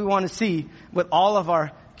what we want to see with all of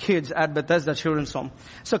our kids at Bethesda Children's Home.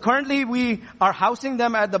 So currently we are housing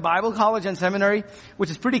them at the Bible College and Seminary, which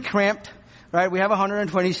is pretty cramped, right? We have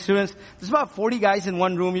 120 students. There's about 40 guys in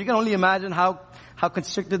one room. You can only imagine how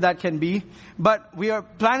constricted that can be. But we are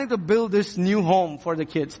planning to build this new home for the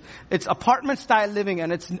kids. It's apartment style living,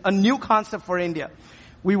 and it's a new concept for India.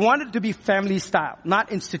 We want it to be family style,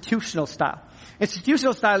 not institutional style.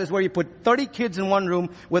 Institutional style is where you put 30 kids in one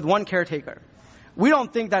room with one caretaker. We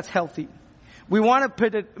don't think that's healthy. We want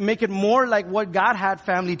to make it more like what God had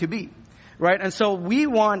family to be, right? And so we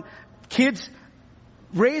want kids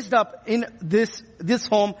raised up in this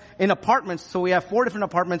home in apartments. So we have 4 different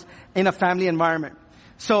apartments in a family environment.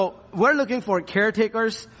 So we're looking for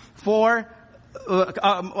caretakers for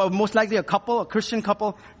most likely a Christian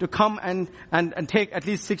couple, to come and take at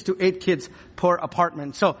least 6 to 8 kids per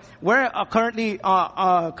apartment. So we're currently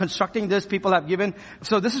constructing this. People have given.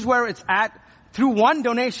 So this is where it's at through one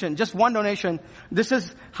donation, just one donation. This is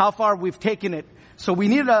how far we've taken it. So we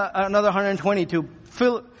need another 120 to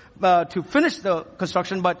finish the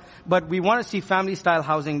construction, but we want to see family style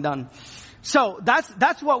housing done. So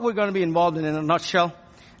that's what we're going to be involved in a nutshell.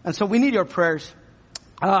 And so we need your prayers.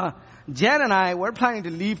 Jen and I, we're planning to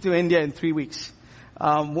leave to India in 3 weeks.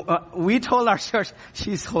 We told our church,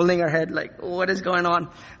 she's holding her head like, what is going on?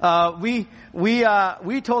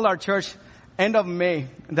 We told our church end of May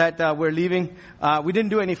that we're leaving. We didn't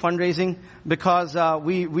do any fundraising because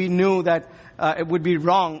we knew that it would be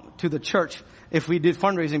wrong to the church if we did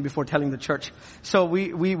fundraising before telling the church. So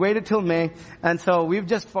we waited till May, and so we've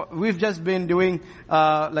just been doing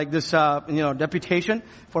like this deputation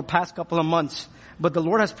for past couple of months. But the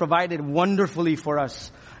Lord has provided wonderfully for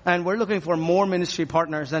us. And we're looking for more ministry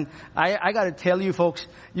partners. And I gotta tell you folks,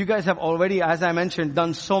 you guys have already, as I mentioned,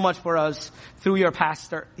 done so much for us through your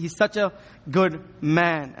pastor. He's such a good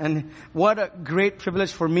man. And what a great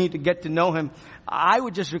privilege for me to get to know him. I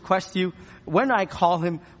would just request you, when I call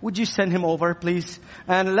him, would you send him over, please?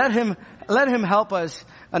 And let him help us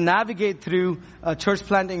navigate through church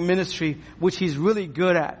planting ministry, which he's really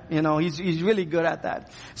good at. He's really good at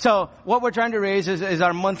that. So what we're trying to raise is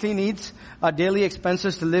our monthly needs, daily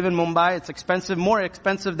expenses to live in Mumbai. It's expensive, more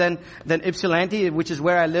expensive than Ypsilanti, which is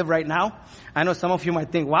where I live right now. I know some of you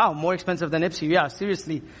might think, wow, more expensive than Ypsi. Yeah,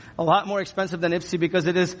 seriously, a lot more expensive than Ypsi because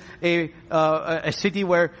it is a city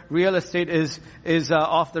where real estate is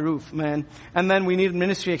off the roof, man. And then we need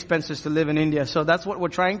ministry expenses to live in India. So that's what we're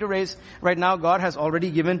trying to raise right now. God has already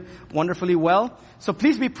given wonderfully well. So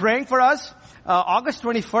please be praying for us. August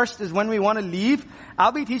 21st is when we want to leave.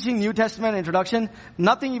 I'll be teaching New Testament introduction.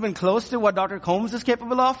 Nothing even close to what Dr. Combs is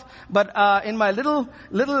capable of. But in my little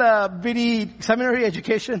bitty seminary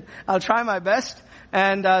education, I'll try my best.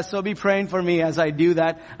 And so be praying for me as I do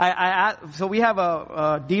that. So we have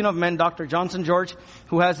a Dean of Men, Dr. Johnson George,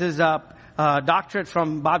 who has his doctorate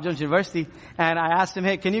from Bob Jones University. And I asked him,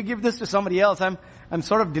 hey, can you give this to somebody else? I'm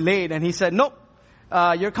sort of delayed. And he said, nope.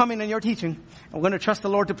 You're coming and you're teaching. I'm going to trust the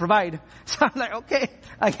Lord to provide. So I'm like, okay,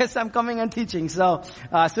 I guess I'm coming and teaching. So,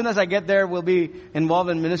 as soon as I get there, we'll be involved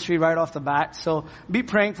in ministry right off the bat. So be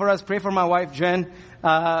praying for us. Pray for my wife, Jen.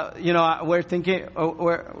 We're thinking,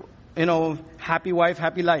 happy wife,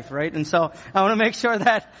 happy life, right? And so I want to make sure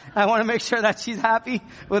that she's happy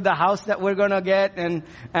with the house that we're going to get, and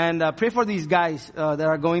pray for these guys that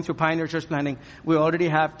are going through Pioneer Church Planting. We already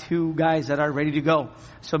have 2 guys that are ready to go.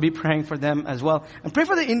 So be praying for them as well. And pray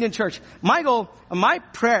for the Indian church. My goal, my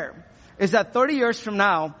prayer is that 30 years from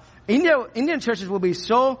now, Indian churches will be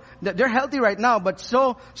they're healthy right now, but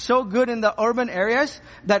so good in the urban areas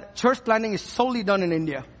that church planting is solely done in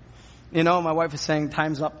India. My wife is saying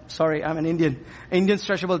time's up. Sorry, I'm an Indian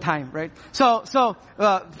stretchable time, right? So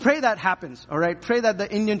pray that happens, alright? Pray that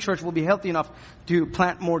the Indian church will be healthy enough to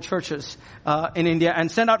plant more churches, in India,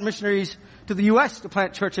 and send out missionaries to the U.S. to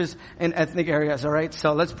plant churches in ethnic areas, alright?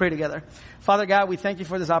 So let's pray together. Father God, we thank you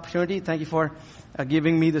for this opportunity. Thank you for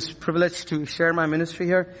giving me this privilege to share my ministry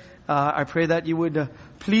here. I pray that you would,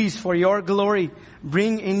 please, for your glory,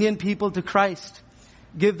 bring Indian people to Christ.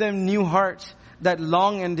 Give them new hearts that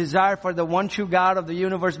long and desire for the one true God of the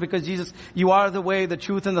universe, because Jesus, you are the way, the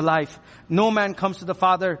truth, and the life. No man comes to the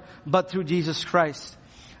Father but through Jesus Christ.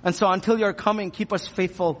 And so until you're coming, keep us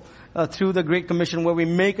faithful through the Great Commission, where we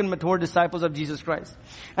make and mature disciples of Jesus Christ.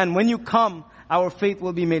 And when you come, our faith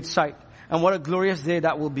will be made sight. And what a glorious day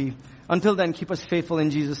that will be. Until then, keep us faithful in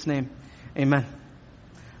Jesus' name. Amen.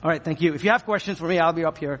 All right, thank you. If you have questions for me, I'll be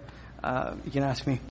up here. You can ask me.